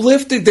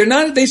uplifted.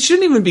 They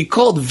shouldn't even be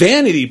called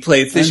vanity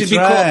plates. They should be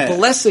called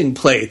blessing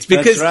plates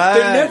because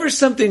they're never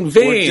something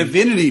vain. Or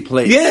divinity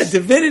plates. Yeah,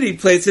 divinity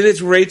plates. And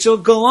it's Rachel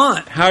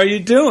Gallant. How are you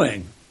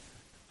doing?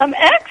 I'm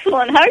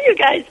excellent. How are you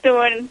guys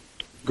doing?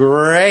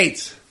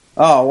 Great.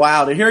 Oh,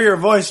 wow. To hear your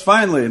voice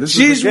finally.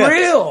 She's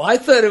real. I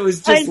thought it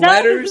was just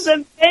letters. This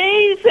is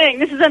amazing.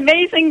 This is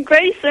amazing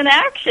grace in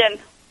action.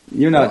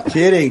 You're not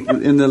kidding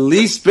in the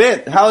least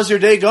bit. How's your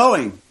day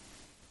going?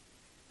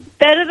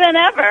 Better than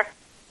ever.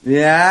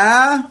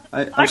 Yeah?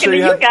 Talking to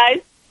you guys.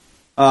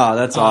 Oh,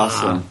 that's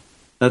awesome.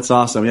 That's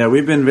awesome. Yeah,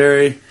 we've been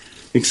very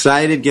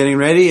excited getting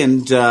ready,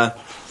 and the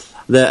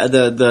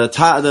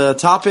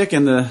topic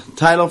and the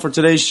title for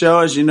today's show,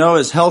 as you know,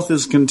 is Health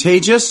is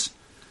Contagious.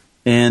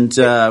 And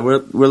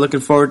we're looking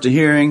forward to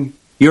hearing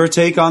your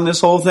take on this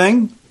whole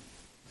thing.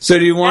 So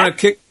do you want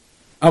to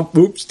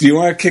do you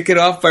want to kick it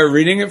off by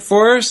reading it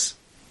for us?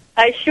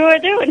 I sure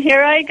do, and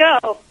here I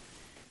go.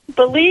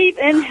 Believe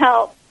in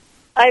health.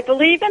 I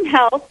believe in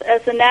health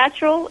as a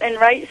natural and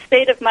right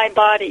state of my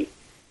body.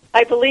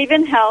 I believe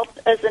in health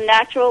as a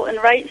natural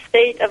and right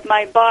state of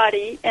my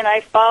body, and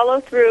I follow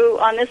through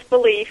on this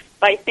belief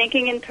by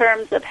thinking in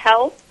terms of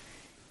health,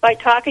 by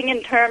talking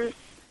in terms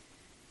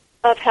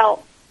of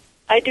health.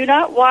 I do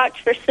not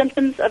watch for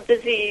symptoms of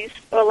disease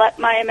or let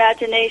my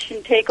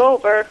imagination take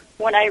over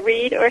when I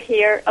read or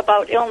hear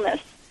about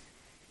illness.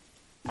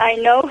 I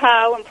know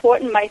how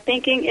important my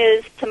thinking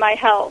is to my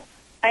health.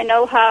 I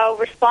know how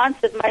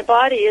responsive my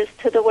body is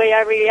to the way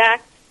I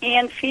react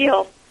and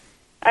feel.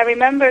 I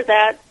remember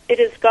that it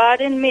is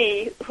God in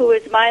me who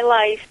is my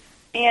life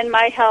and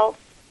my health,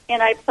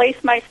 and I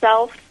place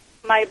myself,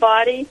 my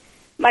body,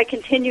 my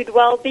continued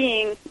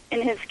well-being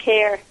in His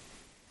care.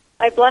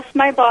 I bless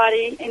my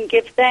body and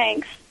give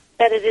thanks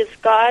that it is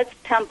God's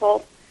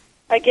temple.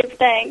 I give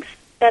thanks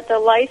that the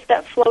life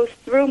that flows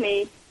through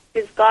me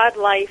is God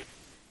life.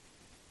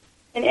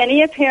 In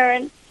any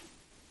appearance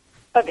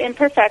of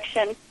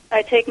imperfection,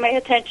 I take my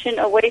attention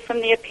away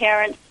from the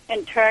appearance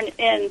and turn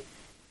in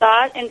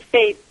thought and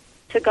faith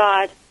to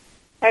God.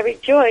 I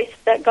rejoice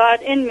that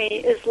God in me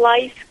is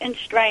life and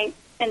strength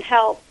and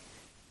health,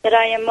 that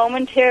I am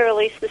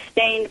momentarily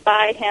sustained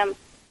by Him.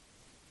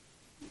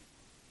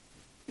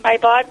 My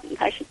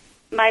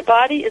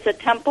body is a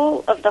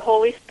temple of the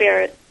Holy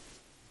Spirit.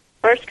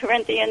 1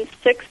 Corinthians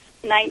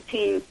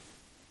 6:19.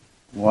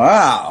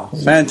 Wow.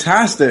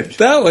 Fantastic.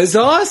 That was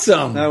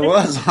awesome. That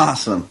was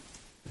awesome.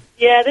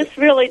 Yeah, this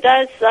really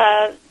does,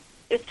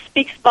 it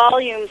speaks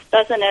volumes,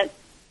 doesn't it?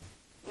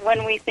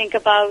 When we think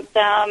about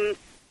the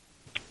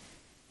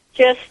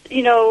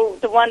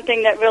one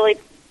thing that really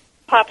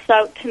pops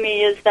out to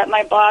me is that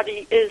my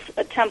body is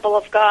a temple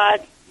of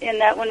God,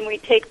 and that when we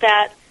take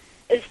that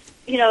as,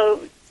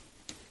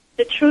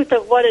 the truth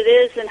of what it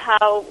is and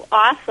how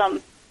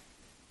awesome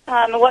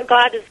and what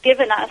God has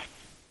given us.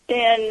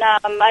 And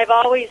I've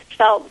always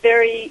felt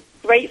very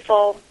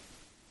grateful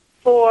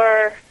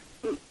for,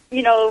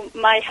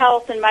 my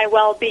health and my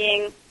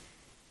well-being.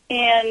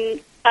 And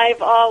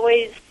I've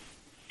always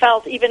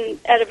felt, even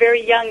at a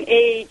very young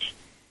age,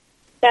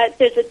 that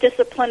there's a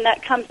discipline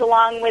that comes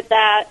along with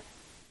that.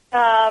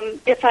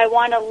 If I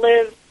want to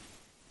live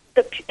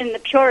in the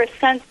purest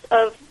sense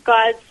of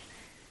God's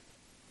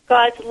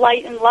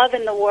light and love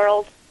in the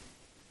world,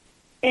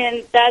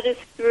 and that is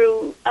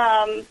through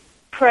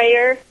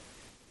prayer,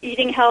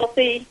 eating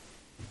healthy,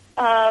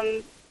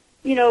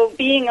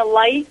 being a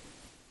light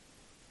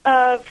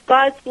of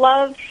God's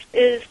love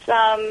is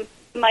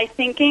my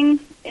thinking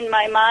in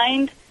my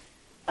mind,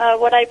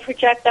 what I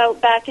project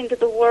out back into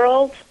the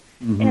world.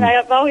 Mm-hmm. And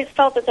I've always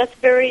felt that that's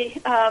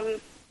very,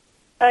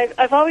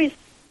 I've always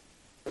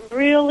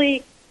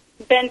really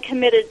been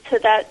committed to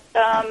that,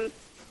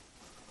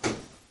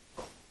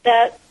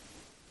 that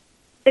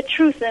the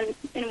truth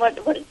in what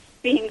is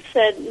being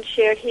said and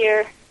shared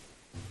here.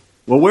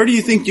 Well, where do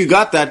you think you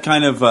got that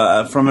kind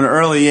of from an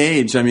early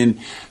age? I mean,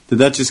 did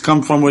that just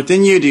come from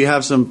within you? Do you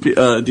have some?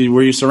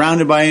 Were you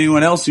surrounded by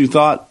anyone else who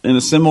thought in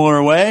a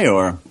similar way,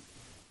 or?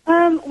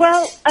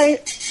 Well, I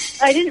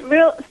didn't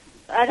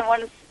I don't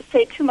want to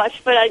say too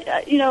much, but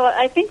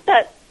I think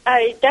that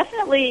I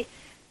definitely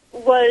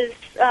was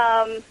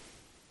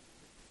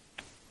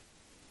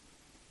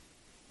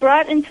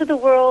brought into the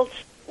world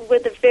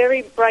with a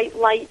very bright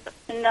light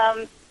and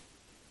a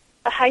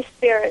high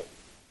spirit.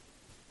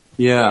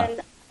 Yeah.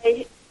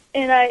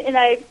 And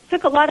I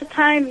took a lot of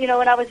time,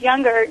 when I was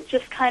younger,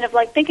 just kind of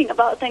like thinking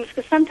about things,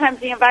 because sometimes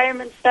the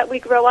environments that we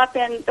grow up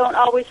in don't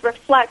always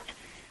reflect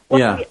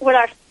what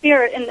our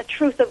spirit and the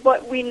truth of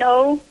what we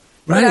know,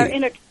 what our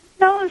inner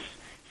knows.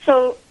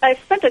 So I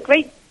spent a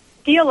great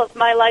deal of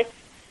my life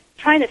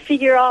trying to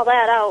figure all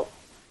that out,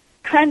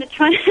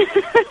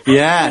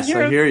 Yes,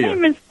 I hear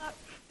you.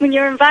 When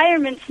your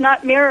environment's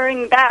not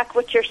mirroring back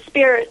what your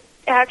spirit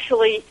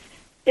actually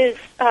is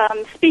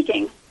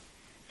speaking.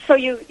 So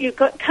you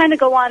kind of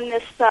go on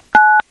this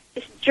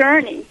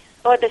journey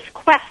or this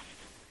quest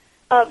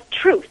of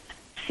truth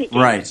seeking.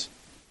 Right.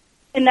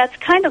 And that's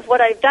kind of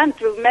what I've done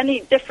through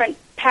many different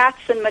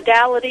paths and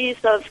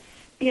modalities of,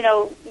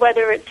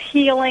 whether it's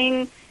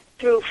healing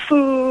through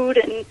food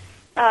and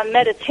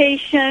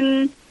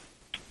meditation,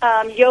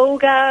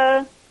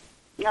 yoga,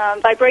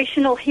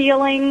 vibrational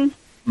healing.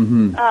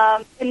 Mm-hmm.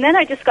 And then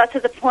I just got to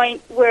the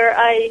point where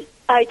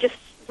I just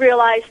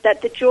realized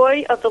that the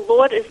joy of the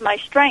Lord is my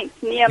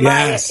strength,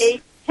 Nehemiah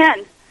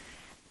 8:10.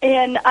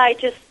 And I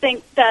just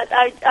think that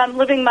I'm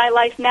living my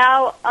life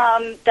now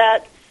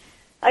that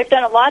I've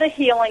done a lot of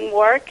healing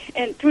work,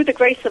 and through the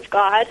grace of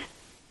God,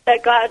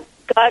 that God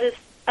has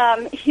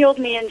healed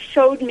me and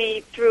showed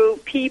me through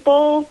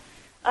people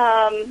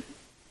that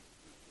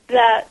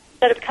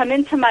have come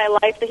into my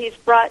life, that He's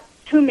brought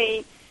to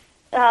me,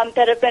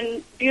 that have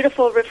been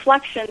beautiful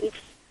reflections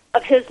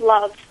of His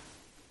love.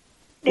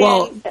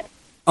 And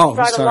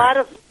brought a lot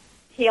of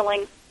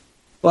healing.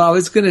 Well, I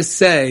was going to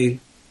say,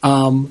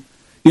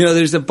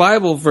 there's a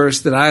Bible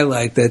verse that I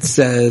like that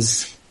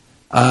says,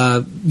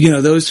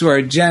 those who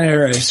are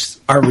generous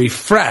are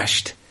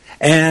refreshed.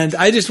 And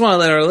I just want to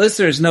let our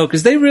listeners know,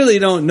 because they really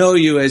don't know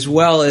you as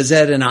well as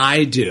Ed and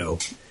I do.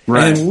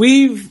 Right. And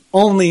we've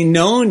only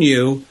known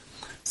you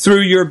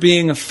through your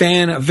being a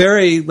fan, a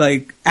very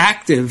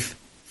active.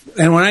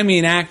 And when I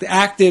mean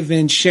active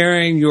in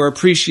sharing your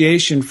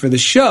appreciation for the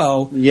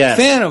show,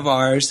 fan of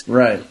ours.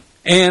 Right.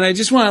 And I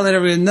just want to let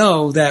everyone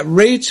know that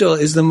Rachel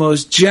is the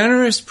most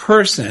generous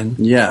person.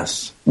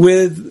 Yes.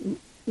 With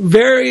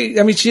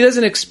she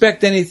doesn't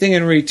expect anything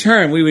in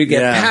return. We would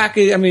get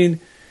packaged.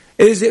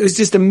 It was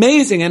just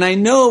amazing. And I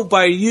know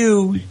by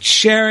you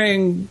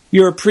sharing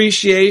your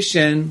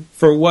appreciation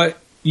for what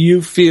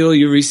you feel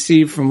you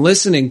receive from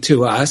listening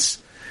to us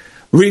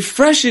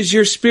refreshes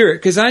your spirit.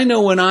 Because I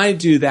know when I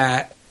do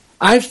that,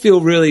 I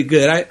feel really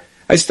good.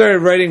 I started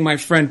writing my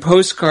friend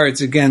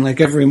postcards again,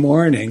 every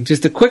morning.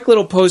 Just a quick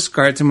little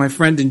postcard to my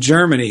friend in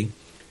Germany.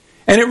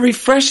 And it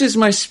refreshes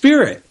my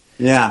spirit.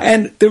 Yeah.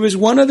 And there was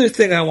one other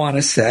thing I want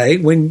to say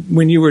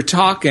when you were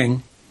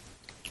talking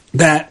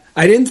that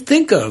I didn't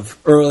think of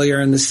earlier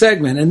in the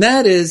segment. And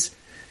that is,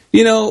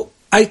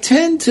 I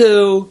tend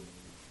to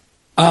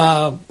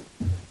not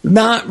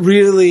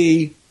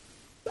really...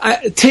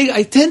 I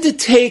tend to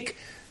take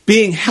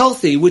being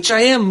healthy, which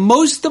I am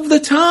most of the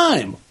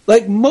time.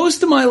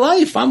 Most of my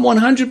life, I'm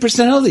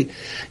 100% healthy.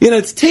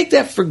 To take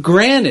that for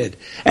granted.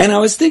 And I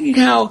was thinking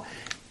how,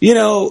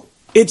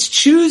 it's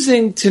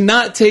choosing to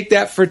not take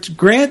that for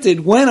granted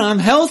when I'm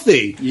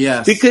healthy.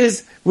 Yes.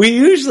 Because we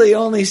usually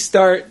only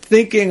start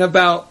thinking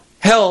about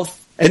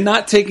health and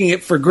not taking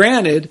it for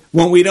granted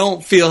when we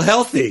don't feel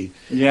healthy.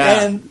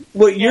 Yeah. And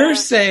what you're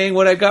saying,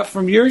 what I got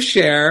from your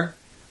share,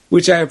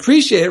 which I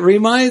appreciate,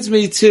 reminds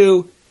me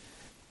to,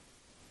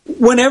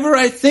 whenever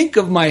I think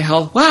of my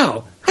health,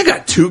 wow, I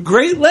got 2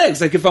 great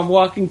legs. If I'm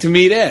walking to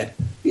meet Ed,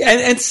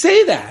 and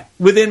say that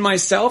within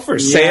myself or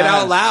say it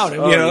out loud.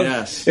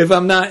 If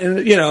I'm not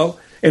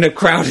in a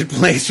crowded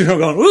place,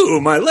 going,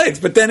 ooh, my legs.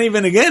 But then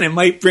even again, it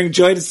might bring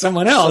joy to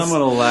someone else.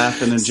 Someone will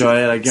laugh and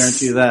enjoy it. I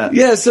guarantee you that.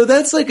 Yeah. So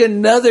that's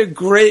another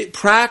great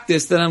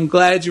practice that I'm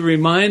glad you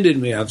reminded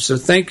me of. So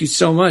thank you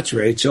so much,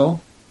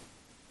 Rachel.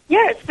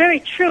 Yeah, it's very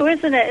true,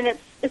 isn't it? And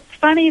it's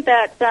funny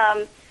that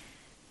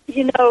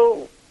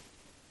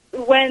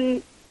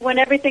when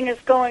everything is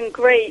going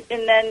great,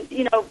 and then,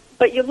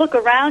 but you look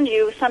around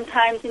you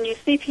sometimes and you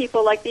see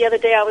people, like the other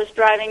day I was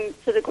driving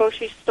to the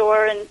grocery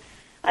store and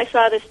I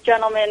saw this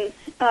gentleman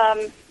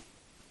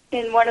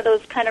in one of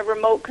those kind of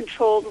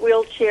remote-controlled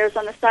wheelchairs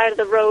on the side of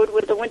the road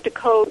with a winter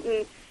coat,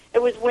 and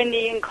it was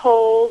windy and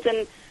cold,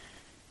 and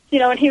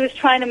and he was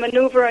trying to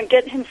maneuver and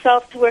get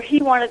himself to where he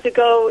wanted to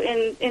go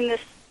in this,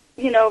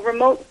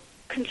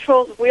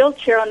 remote-controlled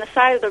wheelchair on the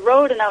side of the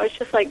road, and I was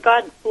just like,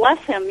 God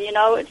bless him,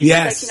 It's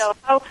just like,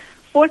 how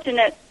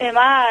fortunate am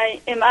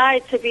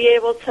I to be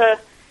able to,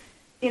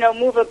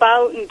 move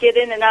about and get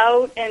in and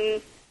out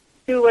and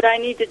do what I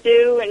need to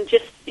do, and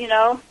just,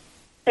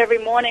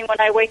 every morning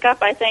when I wake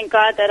up, I thank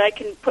God that I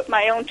can put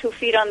my own 2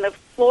 feet on the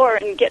floor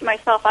and get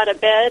myself out of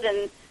bed.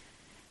 And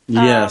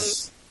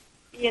yes,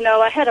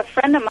 I had a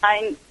friend of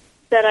mine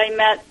that I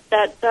met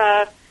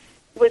that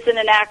was in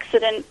an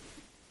accident.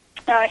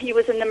 He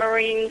was in the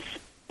Marines,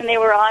 and they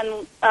were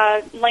on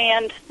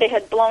land. They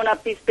had blown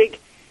up these big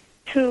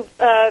tubs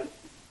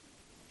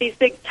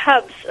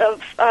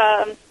of.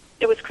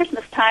 It was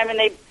Christmas time,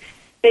 and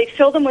they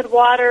filled them with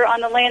water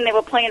on the land. They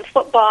were playing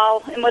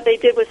football, and what they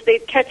did was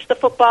they'd catch the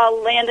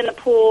football, land in the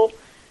pool,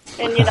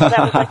 and that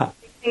was like a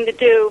big thing to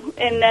do.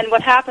 And then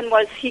what happened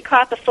was he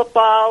caught the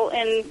football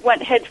and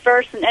went head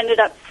first and ended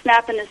up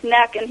snapping his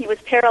neck, and he was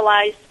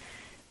paralyzed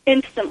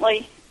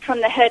instantly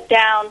from the head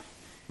down.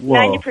 Whoa.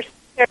 90%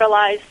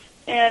 paralyzed.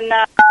 And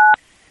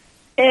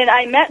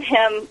I met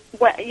him,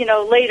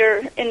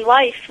 later in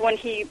life when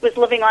he was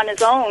living on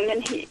his own,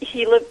 and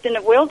he lived in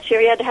a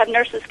wheelchair. He had to have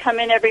nurses come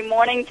in every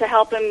morning to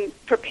help him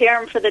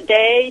prepare him for the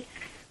day,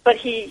 but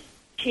he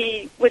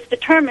was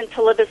determined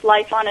to live his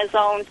life on his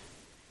own,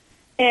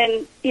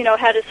 and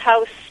had his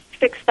house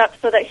fixed up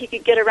so that he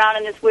could get around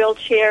in his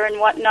wheelchair and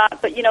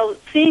whatnot. But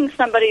seeing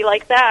somebody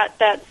like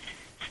that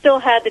still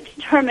had the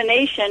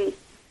determination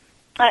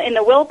and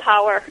the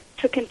willpower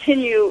to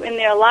continue in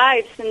their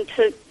lives and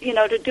to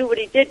do what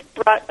he did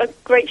brought a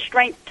great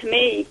strength to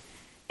me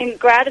and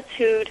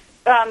gratitude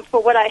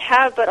for what I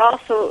have, but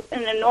also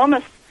an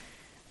enormous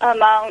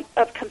amount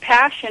of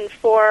compassion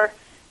for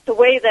the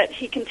way that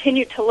he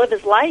continued to live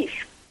his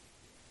life.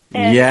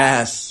 And,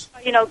 yes.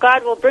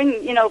 God will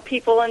bring,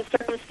 people and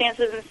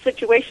circumstances and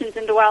situations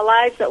into our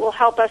lives that will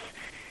help us,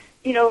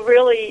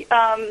 really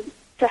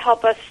to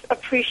help us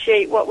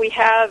appreciate what we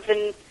have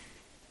and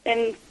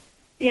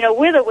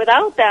with or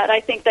without that, I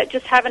think that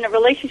just having a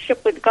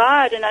relationship with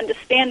God and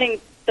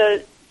understanding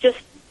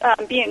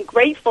being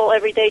grateful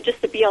every day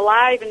just to be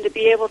alive and to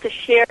be able to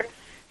share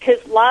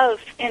His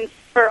love and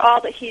for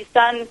all that He's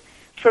done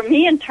for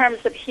me in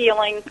terms of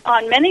healing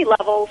on many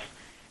levels,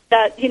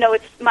 that,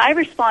 it's my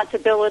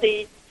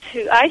responsibility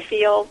I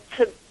feel,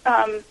 to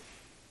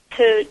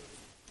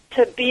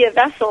be a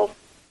vessel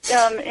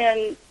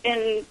in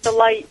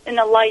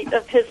the light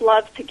of His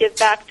love to give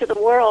back to the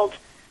world.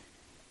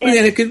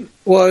 And it could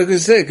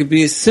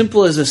be as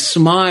simple as a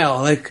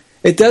smile. Like,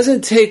 it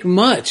doesn't take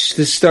much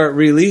to start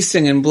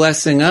releasing and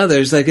blessing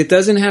others. Like, it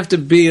doesn't have to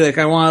be like,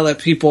 I want to let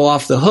people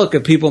off the hook.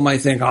 And people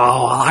might think,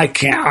 I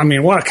can't. I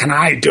mean, what can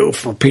I do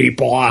for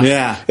people?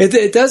 Yeah.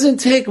 It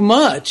doesn't take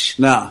much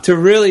to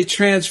really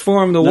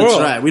transform the world. That's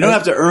right. We don't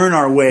have to earn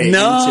our way into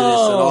this at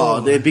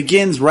all. It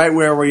begins right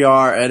where we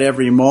are at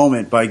every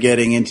moment by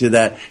getting into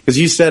that. Because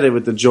you said it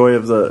with the joy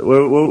of the...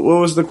 What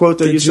was the quote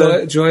that you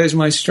said? Joy is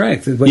my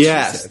strength.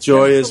 Yes,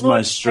 joy is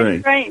my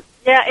strength.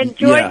 Yeah, and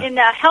joy and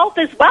health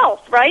is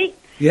wealth, right?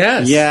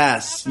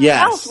 Yes.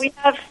 Health, we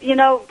have,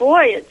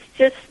 it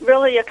just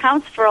really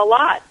accounts for a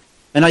lot.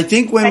 And I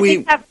think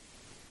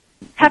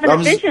having a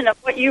vision of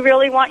what you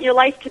really want your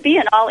life to be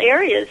in all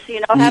areas,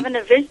 having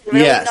a vision,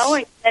 really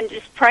knowing, and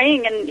just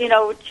praying, and,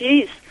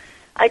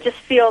 I just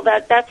feel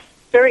that that's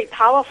very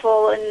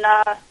powerful, and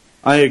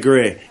I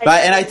agree.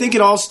 And I think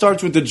it all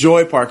starts with the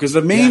joy part, because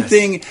the main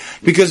thing,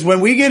 because when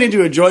we get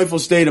into a joyful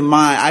state of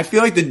mind, I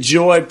feel like the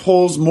joy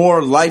pulls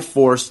more life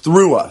force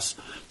through us.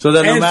 So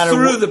that no matter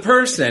through the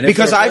person,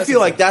 because I feel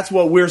like that's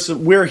what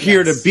we're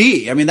here to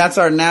be. I mean, that's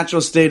our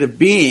natural state of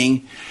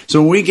being.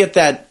 So when we get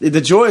that,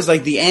 the joy is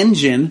like the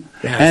engine,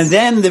 and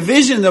then the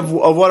vision of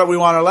what we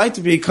want our life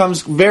to be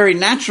comes very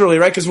naturally,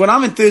 right? Because when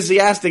I'm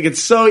enthusiastic,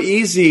 it's so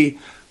easy.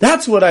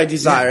 That's what I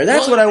desire.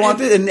 That's what I want.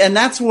 And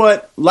that's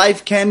what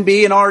life can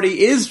be and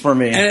already is for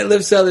me. And it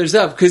lifts others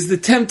up. Because the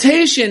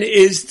temptation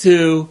is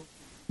to,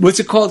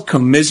 what's it called?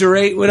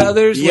 Commiserate with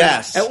others?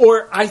 Yes.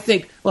 Or I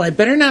think, I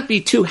better not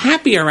be too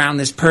happy around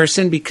this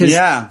person because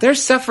they're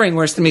suffering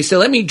worse than me. So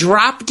let me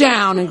drop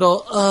down and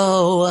go,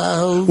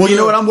 Well, you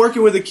know what? I'm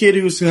working with a kid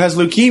who has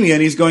leukemia,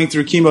 and he's going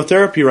through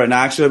chemotherapy right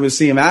now. Actually, I'm going to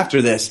see him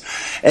after this.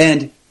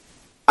 And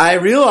I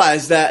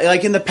realized that,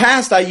 like in the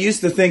past, I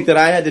used to think that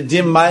I had to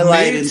dim my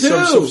light in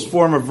some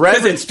form of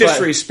reverence. It's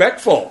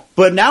disrespectful.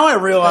 But now I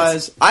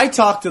realize I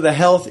talk to the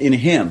health in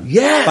him.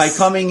 Yes. By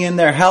coming in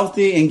there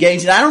healthy,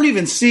 engaged. And I don't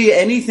even see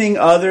anything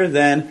other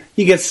than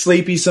he gets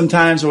sleepy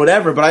sometimes or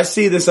whatever. But I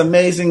see this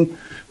amazing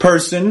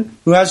person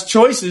who has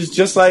choices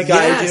just like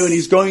I do. And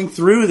he's going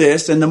through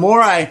this. And the more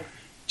I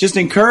just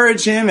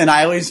encourage him, and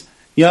I always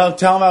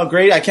Tell him how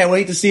great. I can't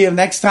wait to see him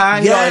next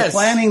time. Yes.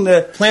 Planning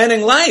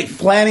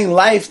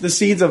life, the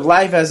seeds of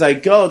life as I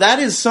go. That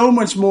is so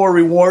much more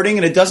rewarding,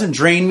 and it doesn't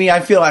drain me. I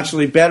feel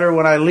actually better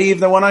when I leave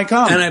than when I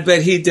come. And I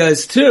bet he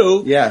does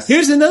too. Yes.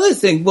 Here's another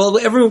thing.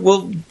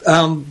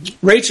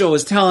 Rachel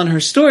was telling her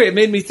story. It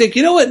made me think,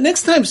 you know what?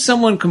 Next time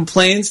someone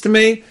complains to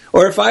me,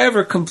 or if I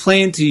ever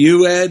complain to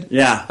you, Ed,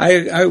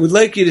 I would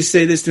like you to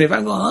say this to me. If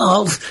I'm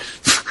going,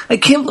 I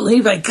can't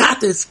believe I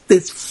got this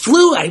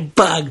flu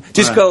bug.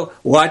 Just go,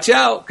 watch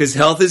out, because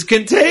health is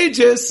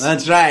contagious.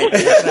 That's right.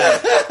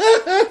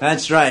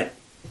 That's right.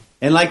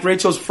 And like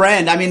Rachel's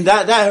friend, I mean,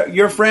 that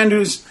your friend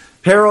who's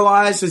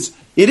paralyzed,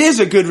 it is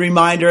a good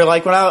reminder.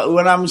 Like when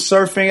I'm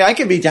surfing, I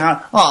can be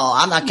down,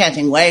 I'm not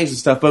catching waves and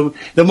stuff. But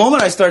the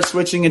moment I start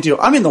switching into,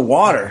 I'm in the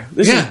water.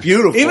 This is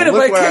beautiful. Even if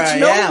I catch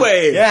no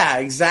wave. Yeah,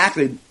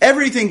 exactly.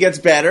 Everything gets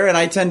better, and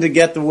I tend to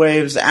get the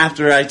waves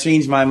after I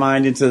change my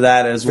mind into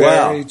that as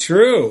well. Very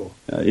true.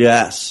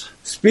 Yes.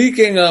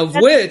 Speaking of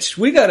which,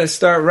 we got to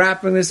start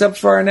wrapping this up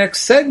for our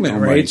next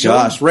segment, Rachel. Oh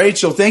my gosh.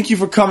 Rachel, thank you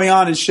for coming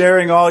on and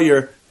sharing all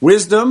your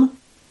wisdom.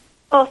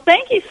 Well,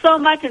 thank you so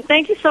much, and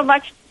thank you so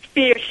much for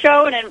your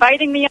show and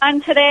inviting me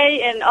on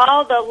today, and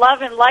all the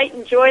love and light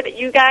and joy that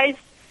you guys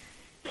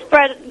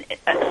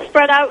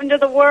spread out into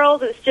the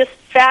world is just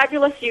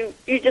fabulous. You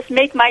just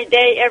make my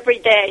day every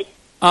day.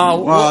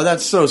 Wow,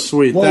 that's so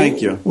sweet.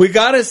 Thank you. We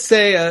got to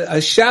say a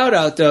shout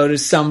out, though, to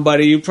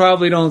somebody you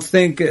probably don't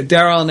think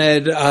Daryl and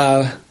Ed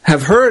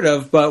have heard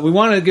of, but we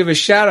want to give a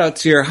shout out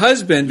to your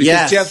husband,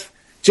 because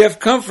Jeff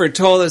Comfort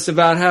told us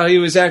about how he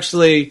was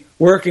actually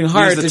working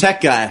hard. He's the tech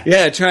guy.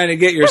 Yeah, trying to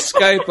get your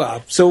Skype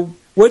up. So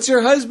what's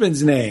your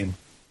husband's name?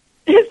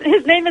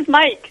 His name is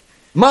Mike.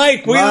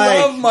 Mike, we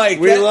love Mike.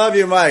 We love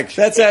you, Mike.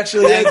 That's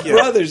actually his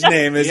brother's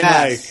name is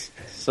Mike.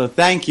 So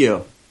thank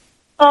you.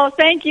 Oh,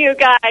 thank you,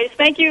 guys.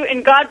 Thank you,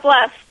 and God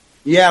bless.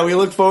 Yeah, we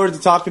look forward to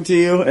talking to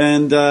you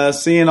and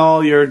seeing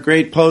all your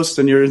great posts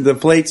and the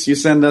plates you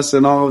send us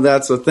and all of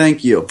that. So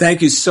thank you.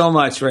 Thank you so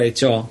much,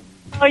 Rachel.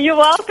 Oh, you're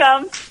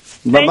welcome.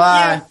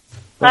 Bye-bye.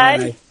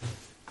 Bye.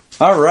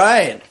 All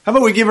right. How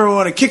about we give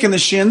everyone a kick in the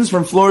shins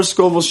from Flora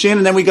Scoville Shin,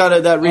 and then we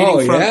got that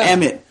reading from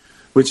Emmett,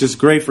 which is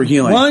great for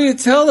healing. Why don't you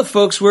tell the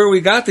folks where we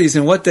got these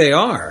and what they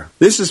are?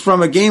 This is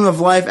from a Game of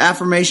Life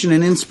affirmation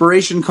and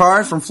inspiration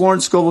card from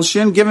Florence Scoville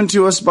Shin, given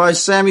to us by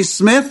Sammy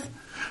Smith.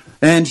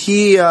 And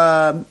he,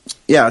 so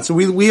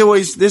we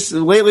always,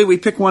 lately we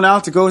pick one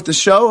out to go with the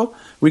show.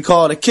 We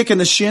call it a kick in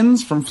the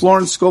shins from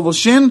Florence Scoville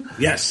Shin.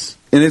 Yes.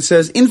 And it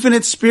says,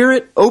 Infinite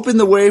Spirit, open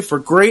the way for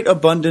great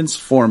abundance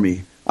for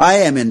me. I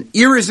am an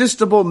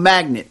irresistible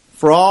magnet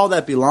for all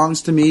that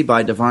belongs to me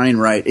by divine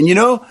right. And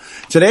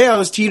today I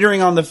was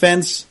teetering on the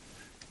fence,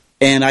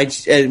 and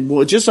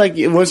just like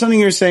it was something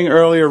you were saying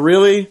earlier,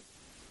 really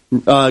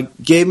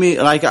gave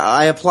me, like,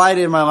 I applied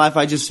it in my life.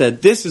 I just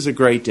said, this is a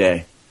great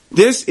day.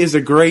 This is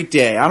a great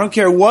day. I don't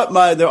care what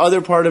the other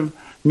part of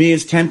me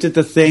is tempted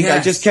to think. Yes.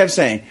 I just kept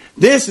saying,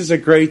 this is a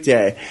great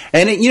day.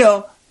 And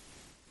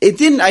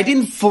I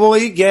didn't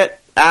fully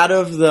get out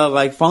of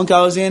the funk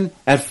I was in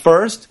at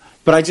first,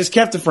 but I just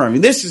kept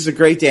affirming, this is a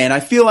great day. And I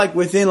feel like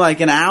within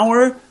an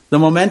hour, the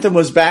momentum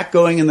was back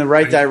going in the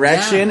right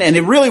direction. Yeah. And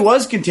it really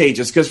was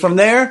contagious, because from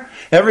there,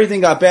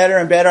 everything got better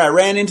and better. I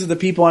ran into the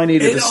people I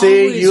needed to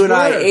see. You and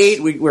I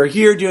ate. We're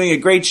here doing a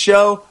great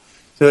show.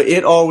 So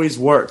it always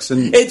works.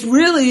 And it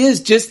really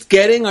is just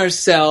getting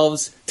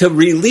ourselves to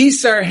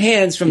release our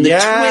hands from the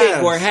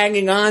twig we're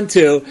hanging on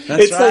to.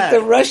 It's like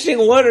the rushing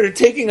water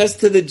taking us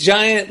to the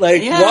giant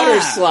water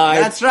slide.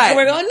 That's right. And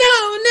we're going,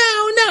 no.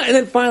 And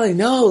then finally,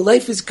 no,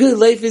 life is good.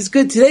 Life is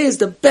good. Today is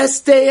the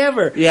best day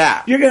ever.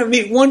 Yeah. You're going to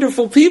meet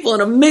wonderful people,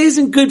 and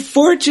amazing good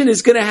fortune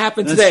is going to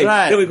happen today. That's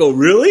right. Then we go,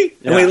 really?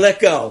 Yeah. And we let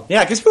go.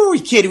 Yeah, because who are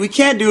we kidding? We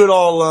can't do it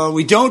all alone.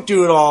 We don't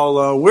do it all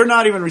alone. We're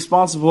not even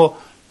responsible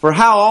for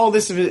how all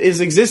this is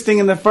existing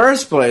in the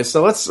first place.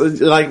 So let's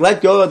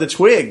let go of the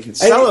twig and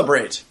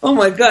celebrate. Oh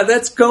my God,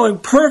 that's going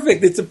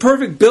perfect. It's a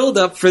perfect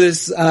build-up for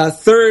this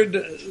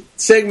third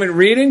segment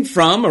reading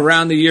from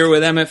Around the Year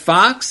with Emmett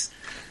Fox.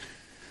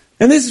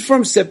 And this is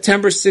from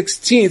September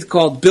 16th,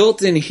 called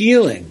Built-in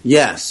Healing.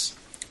 Yes.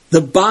 The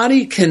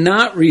body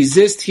cannot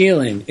resist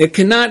healing. It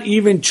cannot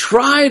even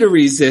try to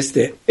resist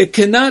it. It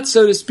cannot,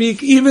 so to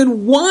speak,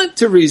 even want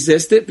to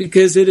resist it,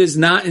 because it is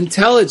not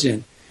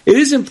intelligent. It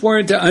is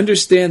important to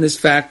understand this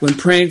fact when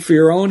praying for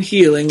your own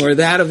healing or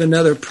that of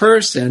another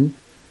person,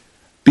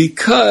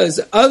 because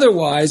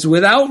otherwise,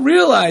 without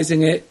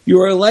realizing it,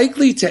 you are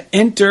likely to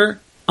enter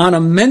on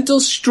a mental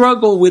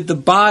struggle with the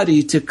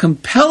body to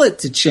compel it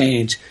to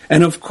change.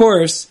 And of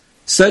course,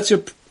 such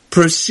a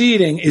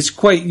proceeding is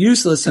quite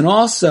useless and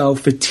also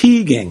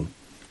fatiguing.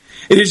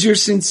 It is your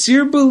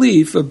sincere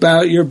belief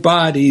about your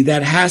body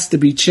that has to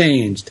be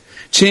changed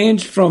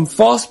from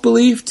false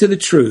belief to the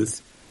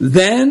truth.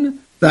 Then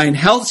thine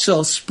health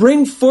shall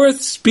spring forth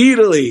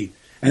speedily,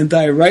 and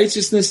thy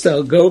righteousness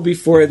shall go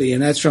before thee.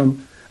 And that's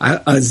from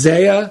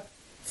Isaiah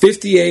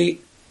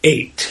 58:8.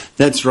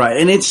 That's right.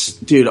 And it's,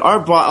 dude, our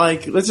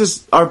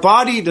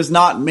body does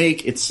not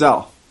make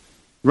itself,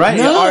 right?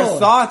 No. Our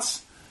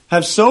thoughts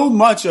have so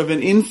much of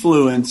an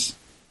influence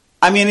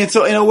I mean, it's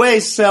in a way,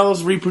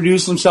 cells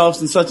reproduce themselves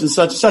and such and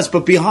such and such.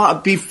 But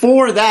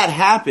before that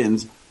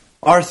happens,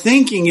 our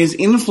thinking is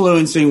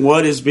influencing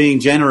what is being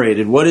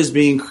generated, what is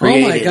being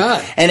created. Oh my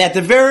God! And at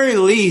the very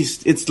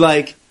least, it's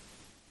like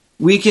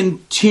we can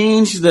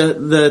change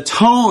the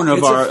tone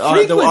of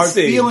our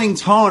feeling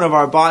tone of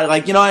our body.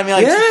 Like, you know what I mean?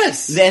 Like,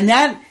 yes. And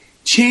that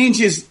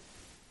changes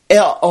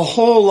a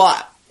whole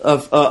lot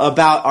of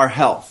about our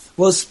health.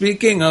 Well,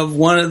 speaking of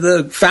one of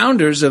the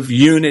founders of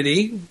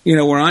Unity,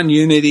 we're on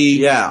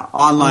Unity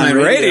online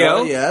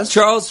radio. Yes.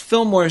 Charles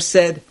Fillmore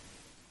said,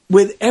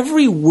 with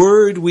every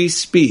word we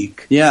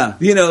speak,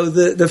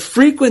 the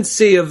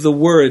frequency of the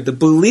word, the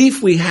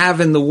belief we have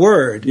in the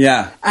word,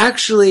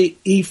 actually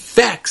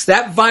affects,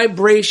 that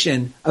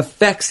vibration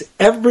affects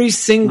every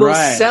single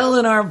cell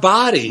in our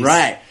bodies.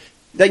 Right.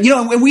 That,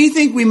 when we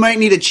think we might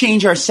need to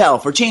change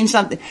ourselves or change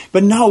something,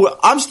 but no,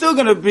 I'm still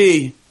going to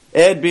be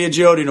Ed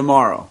Biagiotti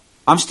tomorrow.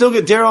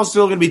 Daryl's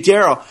still going to be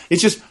Daryl.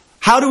 It's just,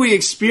 how do we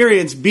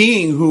experience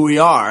being who we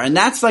are? And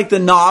that's like the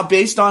knob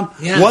based on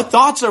what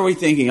thoughts are we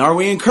thinking? Are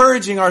we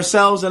encouraging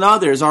ourselves and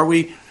others? Are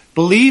we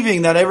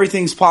believing that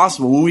everything's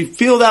possible? When we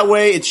feel that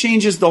way, it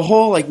changes the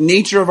whole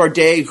nature of our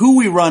day, who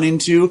we run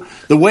into,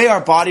 the way our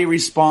body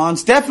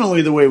responds,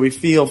 definitely the way we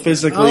feel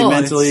physically,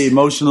 mentally,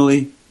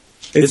 emotionally.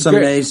 It's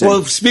amazing.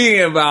 Well,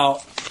 speaking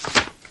about,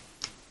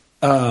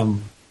 I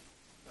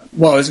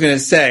was going to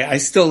say, I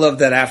still love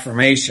that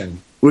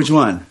affirmation. Which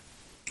one?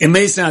 It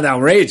may sound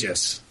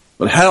outrageous,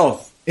 but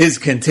health is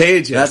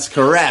contagious. That's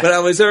correct. But I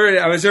was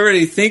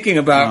already thinking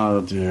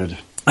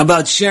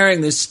about sharing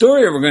this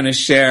story we're going to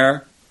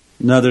share.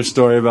 Another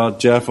story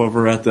about Jeff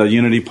over at the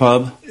Unity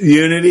Pub.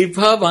 Unity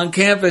Pub on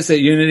campus at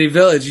Unity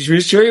Village.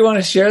 You sure you want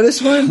to share this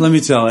one? Let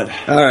me tell it.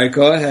 All right,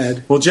 go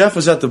ahead. Well, Jeff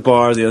was at the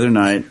bar the other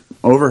night,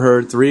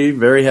 overheard 3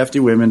 very hefty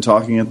women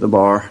talking at the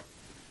bar.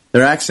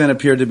 Their accent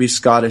appeared to be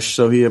Scottish,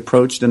 so he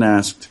approached and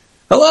asked,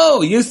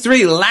 "Hello, you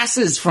 3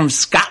 lasses from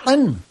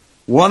Scotland?"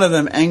 One of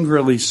them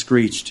angrily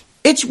screeched,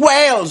 "It's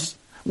Wales!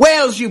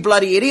 Wales, you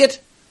bloody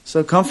idiot!"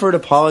 So Comfort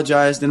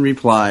apologized and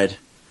replied,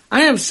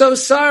 "I am so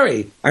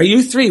sorry. Are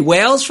you 3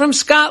 Wales from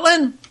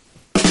Scotland?"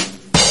 And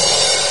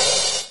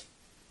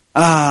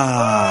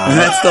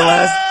that's the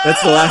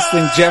last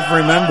thing Jeff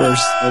remembers.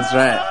 That's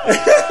right.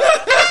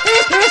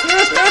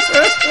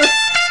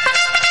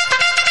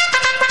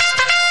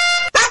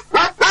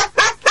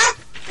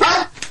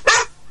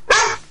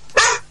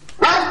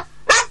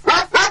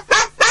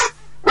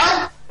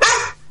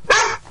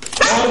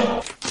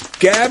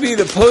 Gabby,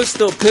 the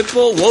postal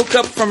pitbull, woke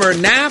up from her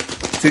nap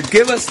to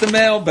give us the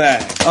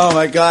mailbag. Oh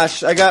my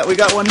gosh, we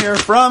got one here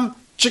from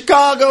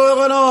Chicago,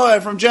 Illinois,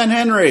 from Jen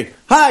Henry.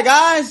 Hi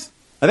guys!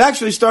 I've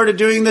actually started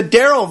doing the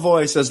Daryl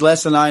voice, as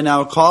Les and I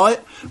now call it.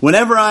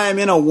 Whenever I am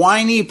in a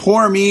whiny,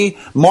 poor me,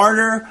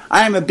 martyr,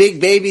 I am a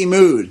big baby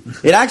mood.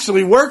 It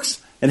actually works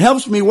and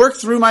helps me work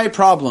through my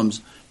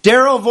problems.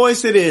 Daryl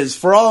voice it is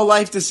for all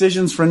life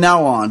decisions from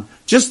now on.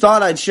 Just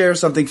thought I'd share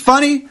something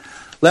funny.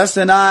 Les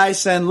and I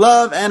send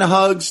love and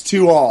hugs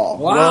to all.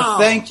 Wow. Well,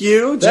 thank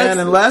you, Jen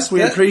and Les.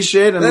 We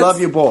appreciate and love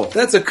you both.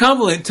 That's a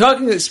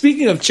compliment.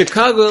 Speaking of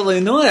Chicago,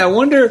 Illinois, I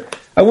wonder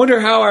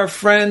how our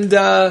friend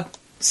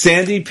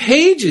Sandy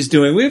Page is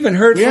doing. We haven't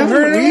heard from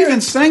her. We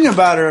even sang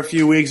about her a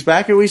few weeks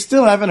back, and we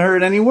still haven't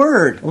heard any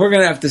word. We're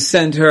gonna have to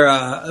send her.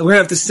 We're gonna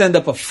have to send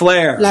up a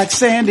flare, like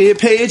Sandy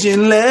Page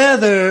in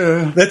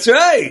leather. That's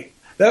right.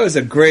 That was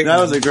a great one.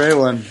 That was a great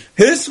one.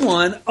 This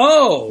one,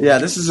 yeah,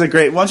 this is a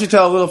great. Why don't you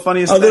tell a little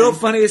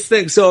funniest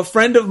thing? So a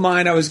friend of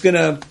mine I was going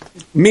to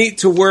meet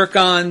to work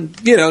on,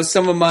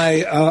 some of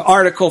my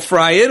article for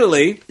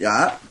iItaly.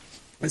 Yeah.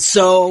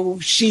 So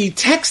she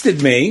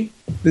texted me.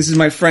 This is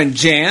my friend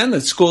Jan,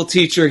 the school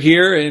teacher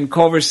here in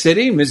Culver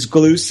City, Ms.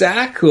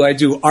 Glusak, who I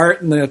do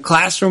art in the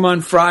classroom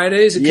on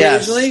Fridays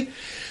occasionally. Yes.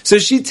 So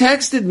she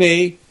texted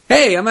me,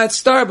 "Hey, I'm at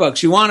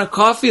Starbucks. You want a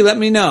coffee? Let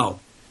me know."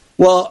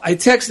 Well, I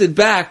texted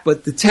back,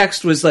 but the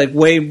text was like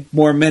way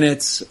more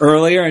minutes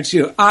earlier, and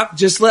she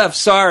just left,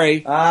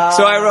 sorry. So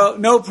I wrote,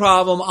 "No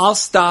problem, I'll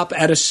stop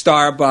at a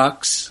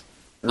Starbucks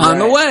on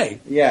the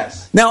way."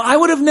 Yes. Now, I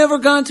would have never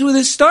gone to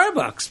this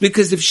Starbucks,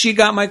 because if she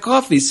got my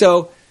coffee,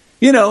 so,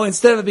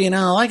 instead of it being,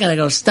 I gotta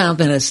go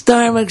stop at a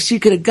Starbucks, she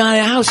could have gone,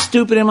 how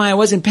stupid am I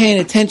wasn't paying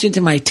attention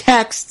to my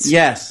texts.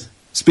 Yes.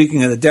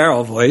 Speaking of the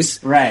Daryl voice.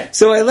 Right.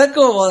 So I let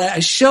go of all that. I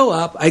show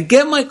up. I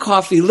get my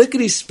coffee,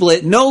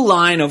 lickety-split, no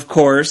line, of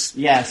course.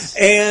 Yes.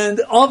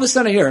 And all of a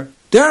sudden I hear,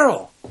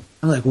 "Daryl."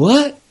 I'm like,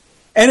 "What?"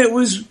 And it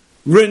was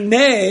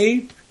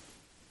Renee.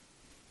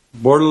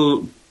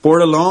 Bordelon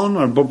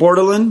or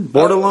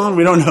Bordelon?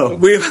 We don't know.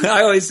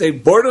 I always say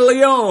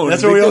Bordelon.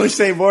 That's what we always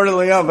say,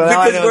 Bordelon. But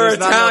because I know we're there's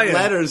Italian. Not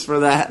enough letters for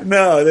that.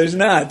 No, there's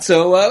not.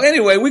 So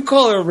anyway, we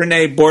call her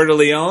Renee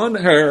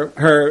Bordelon.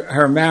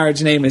 Her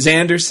marriage name is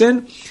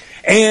Anderson.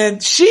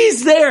 And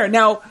she's there.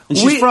 Now, and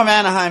she's from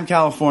Anaheim,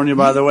 California,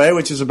 by the way,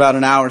 which is about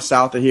an hour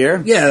south of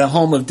here. Yeah, the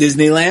home of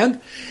Disneyland.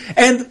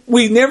 And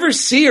we never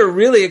see her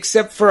really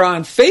except for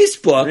on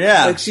Facebook.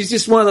 Yeah. Like she's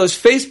just one of those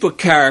Facebook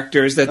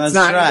characters that's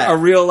not a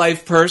real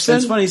life person.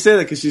 It's funny you say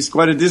that because she's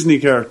quite a Disney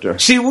character.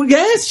 She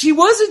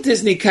was a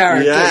Disney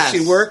character. Yes.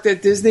 She worked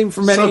at Disney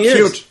for many years.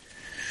 So cute.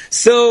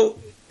 So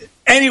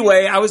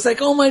anyway, I was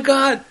like, oh my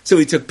God. So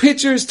we took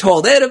pictures,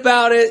 told Ed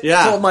about it,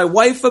 told my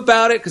wife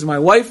about it because my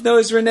wife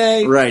knows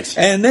Renee. Right.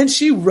 And then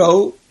she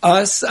wrote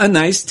us a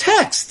nice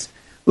text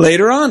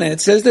later on. And it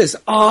says this,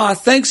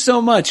 thanks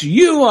so much.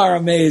 You are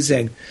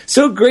amazing.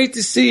 So great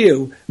to see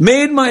you.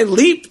 Made my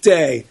leap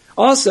day.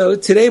 Also,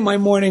 today my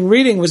morning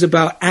reading was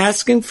about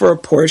asking for a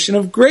portion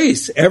of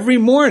grace every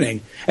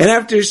morning. And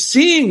after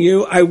seeing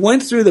you, I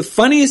went through the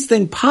Funniest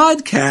Thing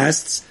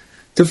podcasts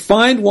to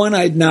find one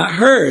I'd not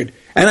heard.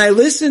 And I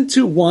listened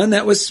to one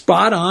that was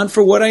spot on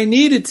for what I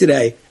needed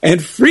today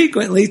and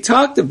frequently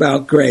talked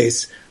about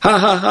grace. Ha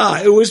ha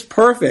ha. It was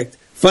perfect.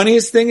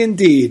 Funniest thing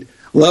indeed.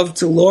 Love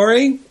to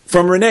Lori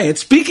from Renee. And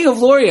speaking of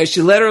Lori, I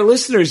should let our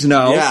listeners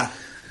know. Yeah.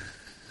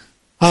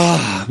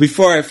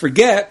 Before I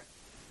forget,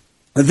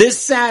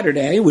 this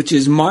Saturday, which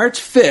is March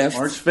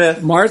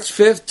 5th. March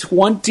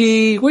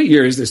 5th, what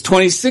year is this?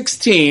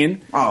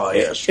 2016. Oh,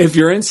 yes. If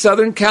you're in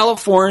Southern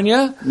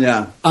California,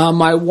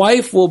 my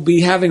wife will be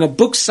having a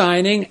book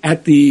signing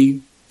at the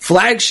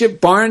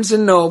flagship Barnes &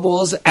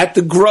 Nobles at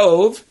the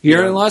Grove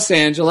here in Los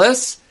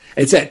Angeles.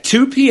 It's at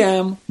 2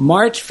 p.m.,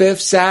 March 5th,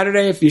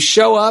 Saturday. If you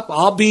show up,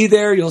 I'll be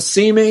there. You'll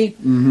see me.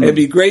 Mm-hmm. It'd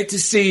be great to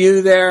see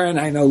you there. And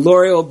I know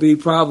Lori will be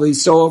probably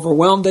so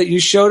overwhelmed that you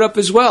showed up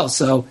as well.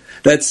 So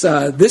that's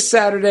this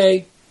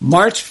Saturday,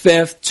 March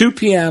 5th, 2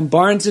 p.m.,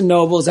 Barnes &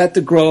 Nobles at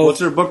the Grove. What's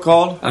her book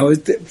called?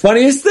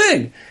 Funniest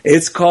Thing.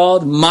 It's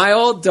called My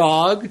Old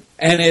Dog,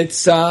 and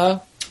it's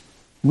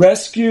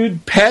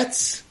Rescued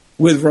Pets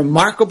with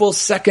Remarkable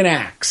Second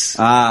Acts.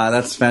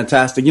 That's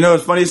fantastic. You know,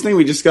 the funniest thing,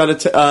 we just got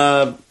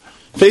a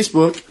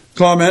Facebook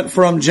comment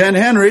from Jen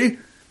Henry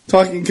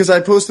talking because I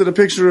posted a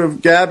picture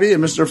of Gabby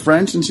and Mr.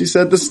 French, and she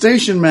said the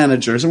station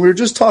managers, and we were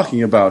just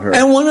talking about her.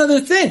 And one other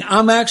thing,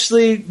 I'm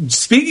actually,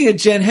 speaking of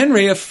Jen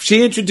Henry, if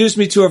she introduced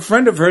me to a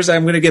friend of hers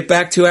I'm going to get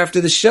back to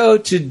after the show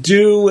to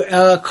do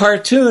a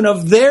cartoon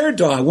of their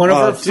dog. One of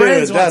her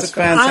friends. That's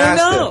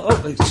fantastic. I know.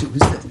 Who's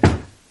this?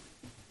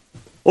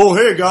 Oh,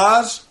 hey,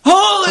 guys.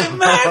 Holy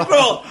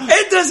mackerel!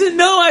 It doesn't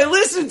know I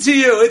listen to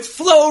you. It's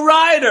Flo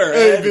Rida.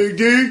 Hey, Big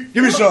D.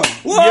 Give me some.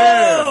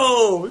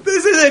 Whoa! Yeah.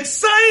 This is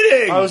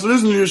exciting. I was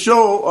listening to your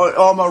show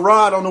on my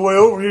ride on the way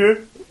over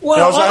here.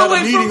 Well, I had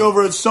a meeting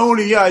over at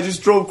Sony. Yeah, I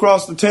just drove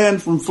across the 10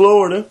 from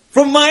Florida.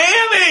 From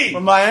Miami!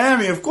 From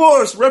Miami, of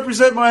course.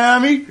 Represent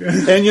Miami.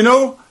 And, you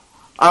know,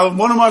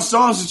 one of my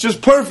songs is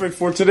just perfect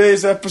for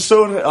today's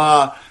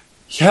episode.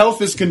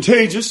 Health is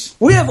contagious.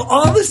 We have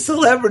all the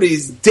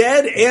celebrities,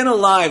 dead and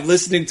alive,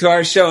 listening to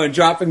our show and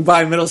dropping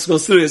by Middle School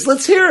Studios.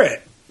 Let's hear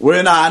it.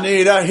 When I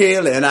need a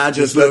healing, I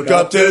just look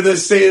up to the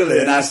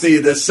ceiling. I see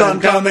the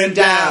sun coming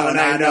down.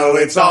 I know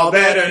it's all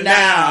better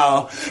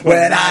now.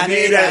 When I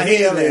need a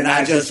healing,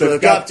 I just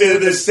look up to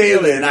the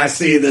ceiling. I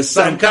see the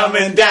sun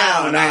coming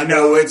down. I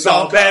know it's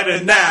all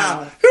better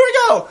now. Here we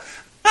go.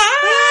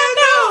 I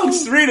know.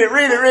 Read it.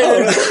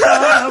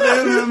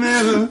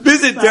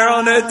 Visit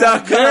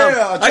DarylNed.com.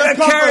 Yeah, I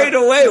got carried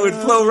away with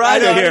Flo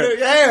Rida here.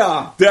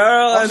 Yeah.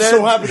 I'm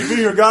so happy to be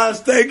here, guys.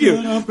 Thank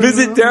you.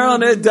 Visit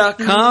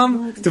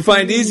DarylNed.com to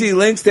find easy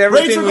links to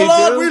everything Rachel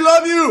Galad, we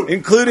love you.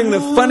 Including the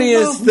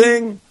Funniest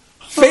Thing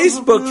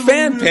Facebook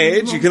fan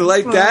page. You can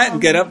like that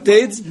and get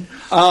updates.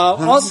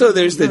 Also,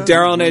 there's the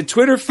Daryl and Ed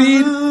Twitter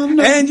feed,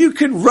 and you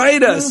can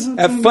write us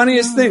at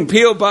Funniest Thing,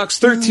 P.O. Box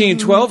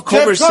 1312,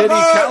 Culver City,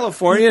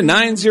 California,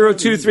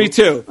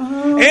 90232.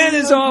 And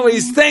as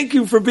always, thank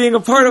you for being a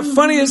part of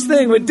Funniest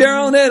Thing with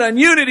Daryl and Ed on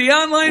Unity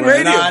Online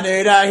Radio. When I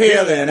need a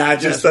healing, I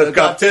just look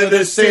up to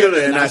the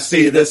ceiling. I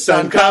see the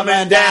sun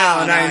coming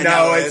down. I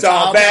know it's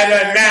all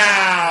better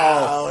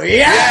now.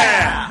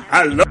 Yeah!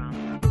 I love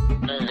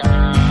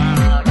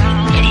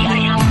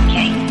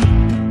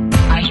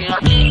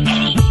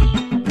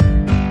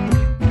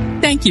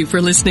Thank you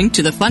for listening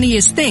to The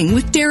Funniest Thing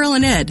with Daryl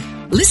and Ed.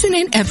 Listen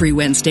in every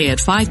Wednesday at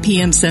 5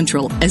 p.m.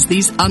 Central as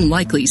these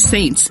unlikely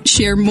saints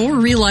share more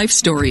real-life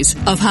stories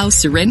of how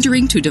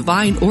surrendering to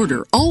divine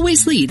order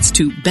always leads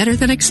to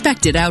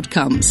better-than-expected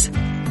outcomes.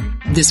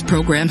 This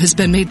program has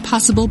been made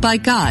possible by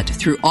God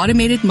through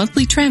automated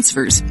monthly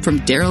transfers from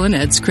Daryl and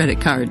Ed's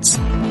credit cards.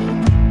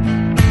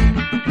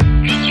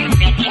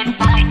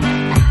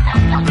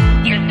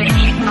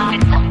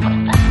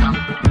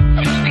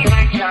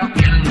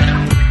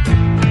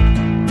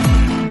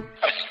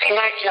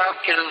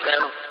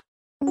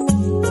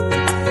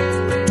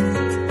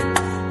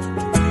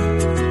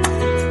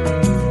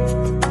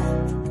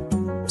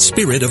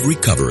 Spirit of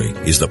Recovery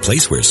is the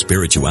place where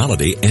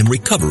spirituality and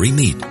recovery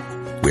meet,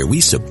 where we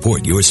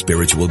support your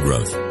spiritual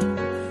growth.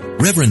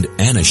 Reverend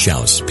Anna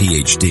Schaus,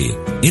 Ph.D.,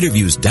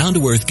 interviews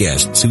down-to-earth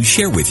guests who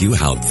share with you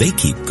how they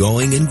keep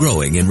going and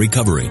growing in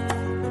recovery.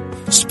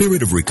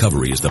 Spirit of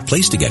Recovery is the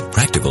place to get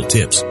practical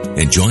tips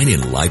and join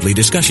in lively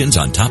discussions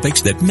on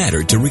topics that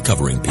matter to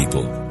recovering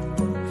people.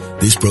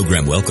 This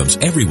program welcomes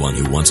everyone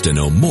who wants to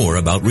know more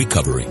about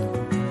recovery.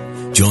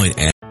 Join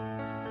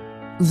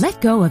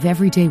Let go of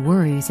everyday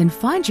worries and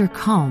find your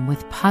calm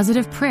with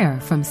positive prayer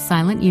from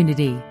Silent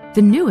Unity,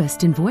 the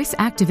newest in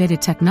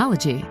voice-activated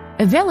technology,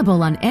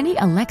 available on any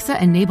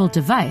Alexa-enabled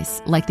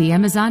device like the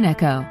Amazon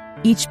Echo.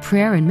 Each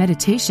prayer and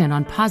meditation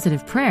on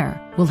positive prayer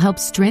will help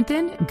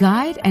strengthen,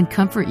 guide, and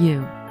comfort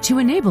you. To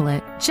enable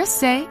it, just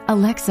say,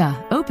 "Alexa,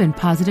 open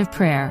positive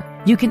prayer."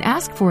 You can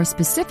ask for a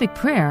specific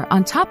prayer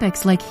on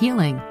topics like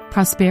healing,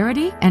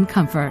 prosperity, and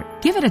comfort.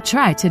 Give it a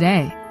try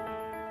today.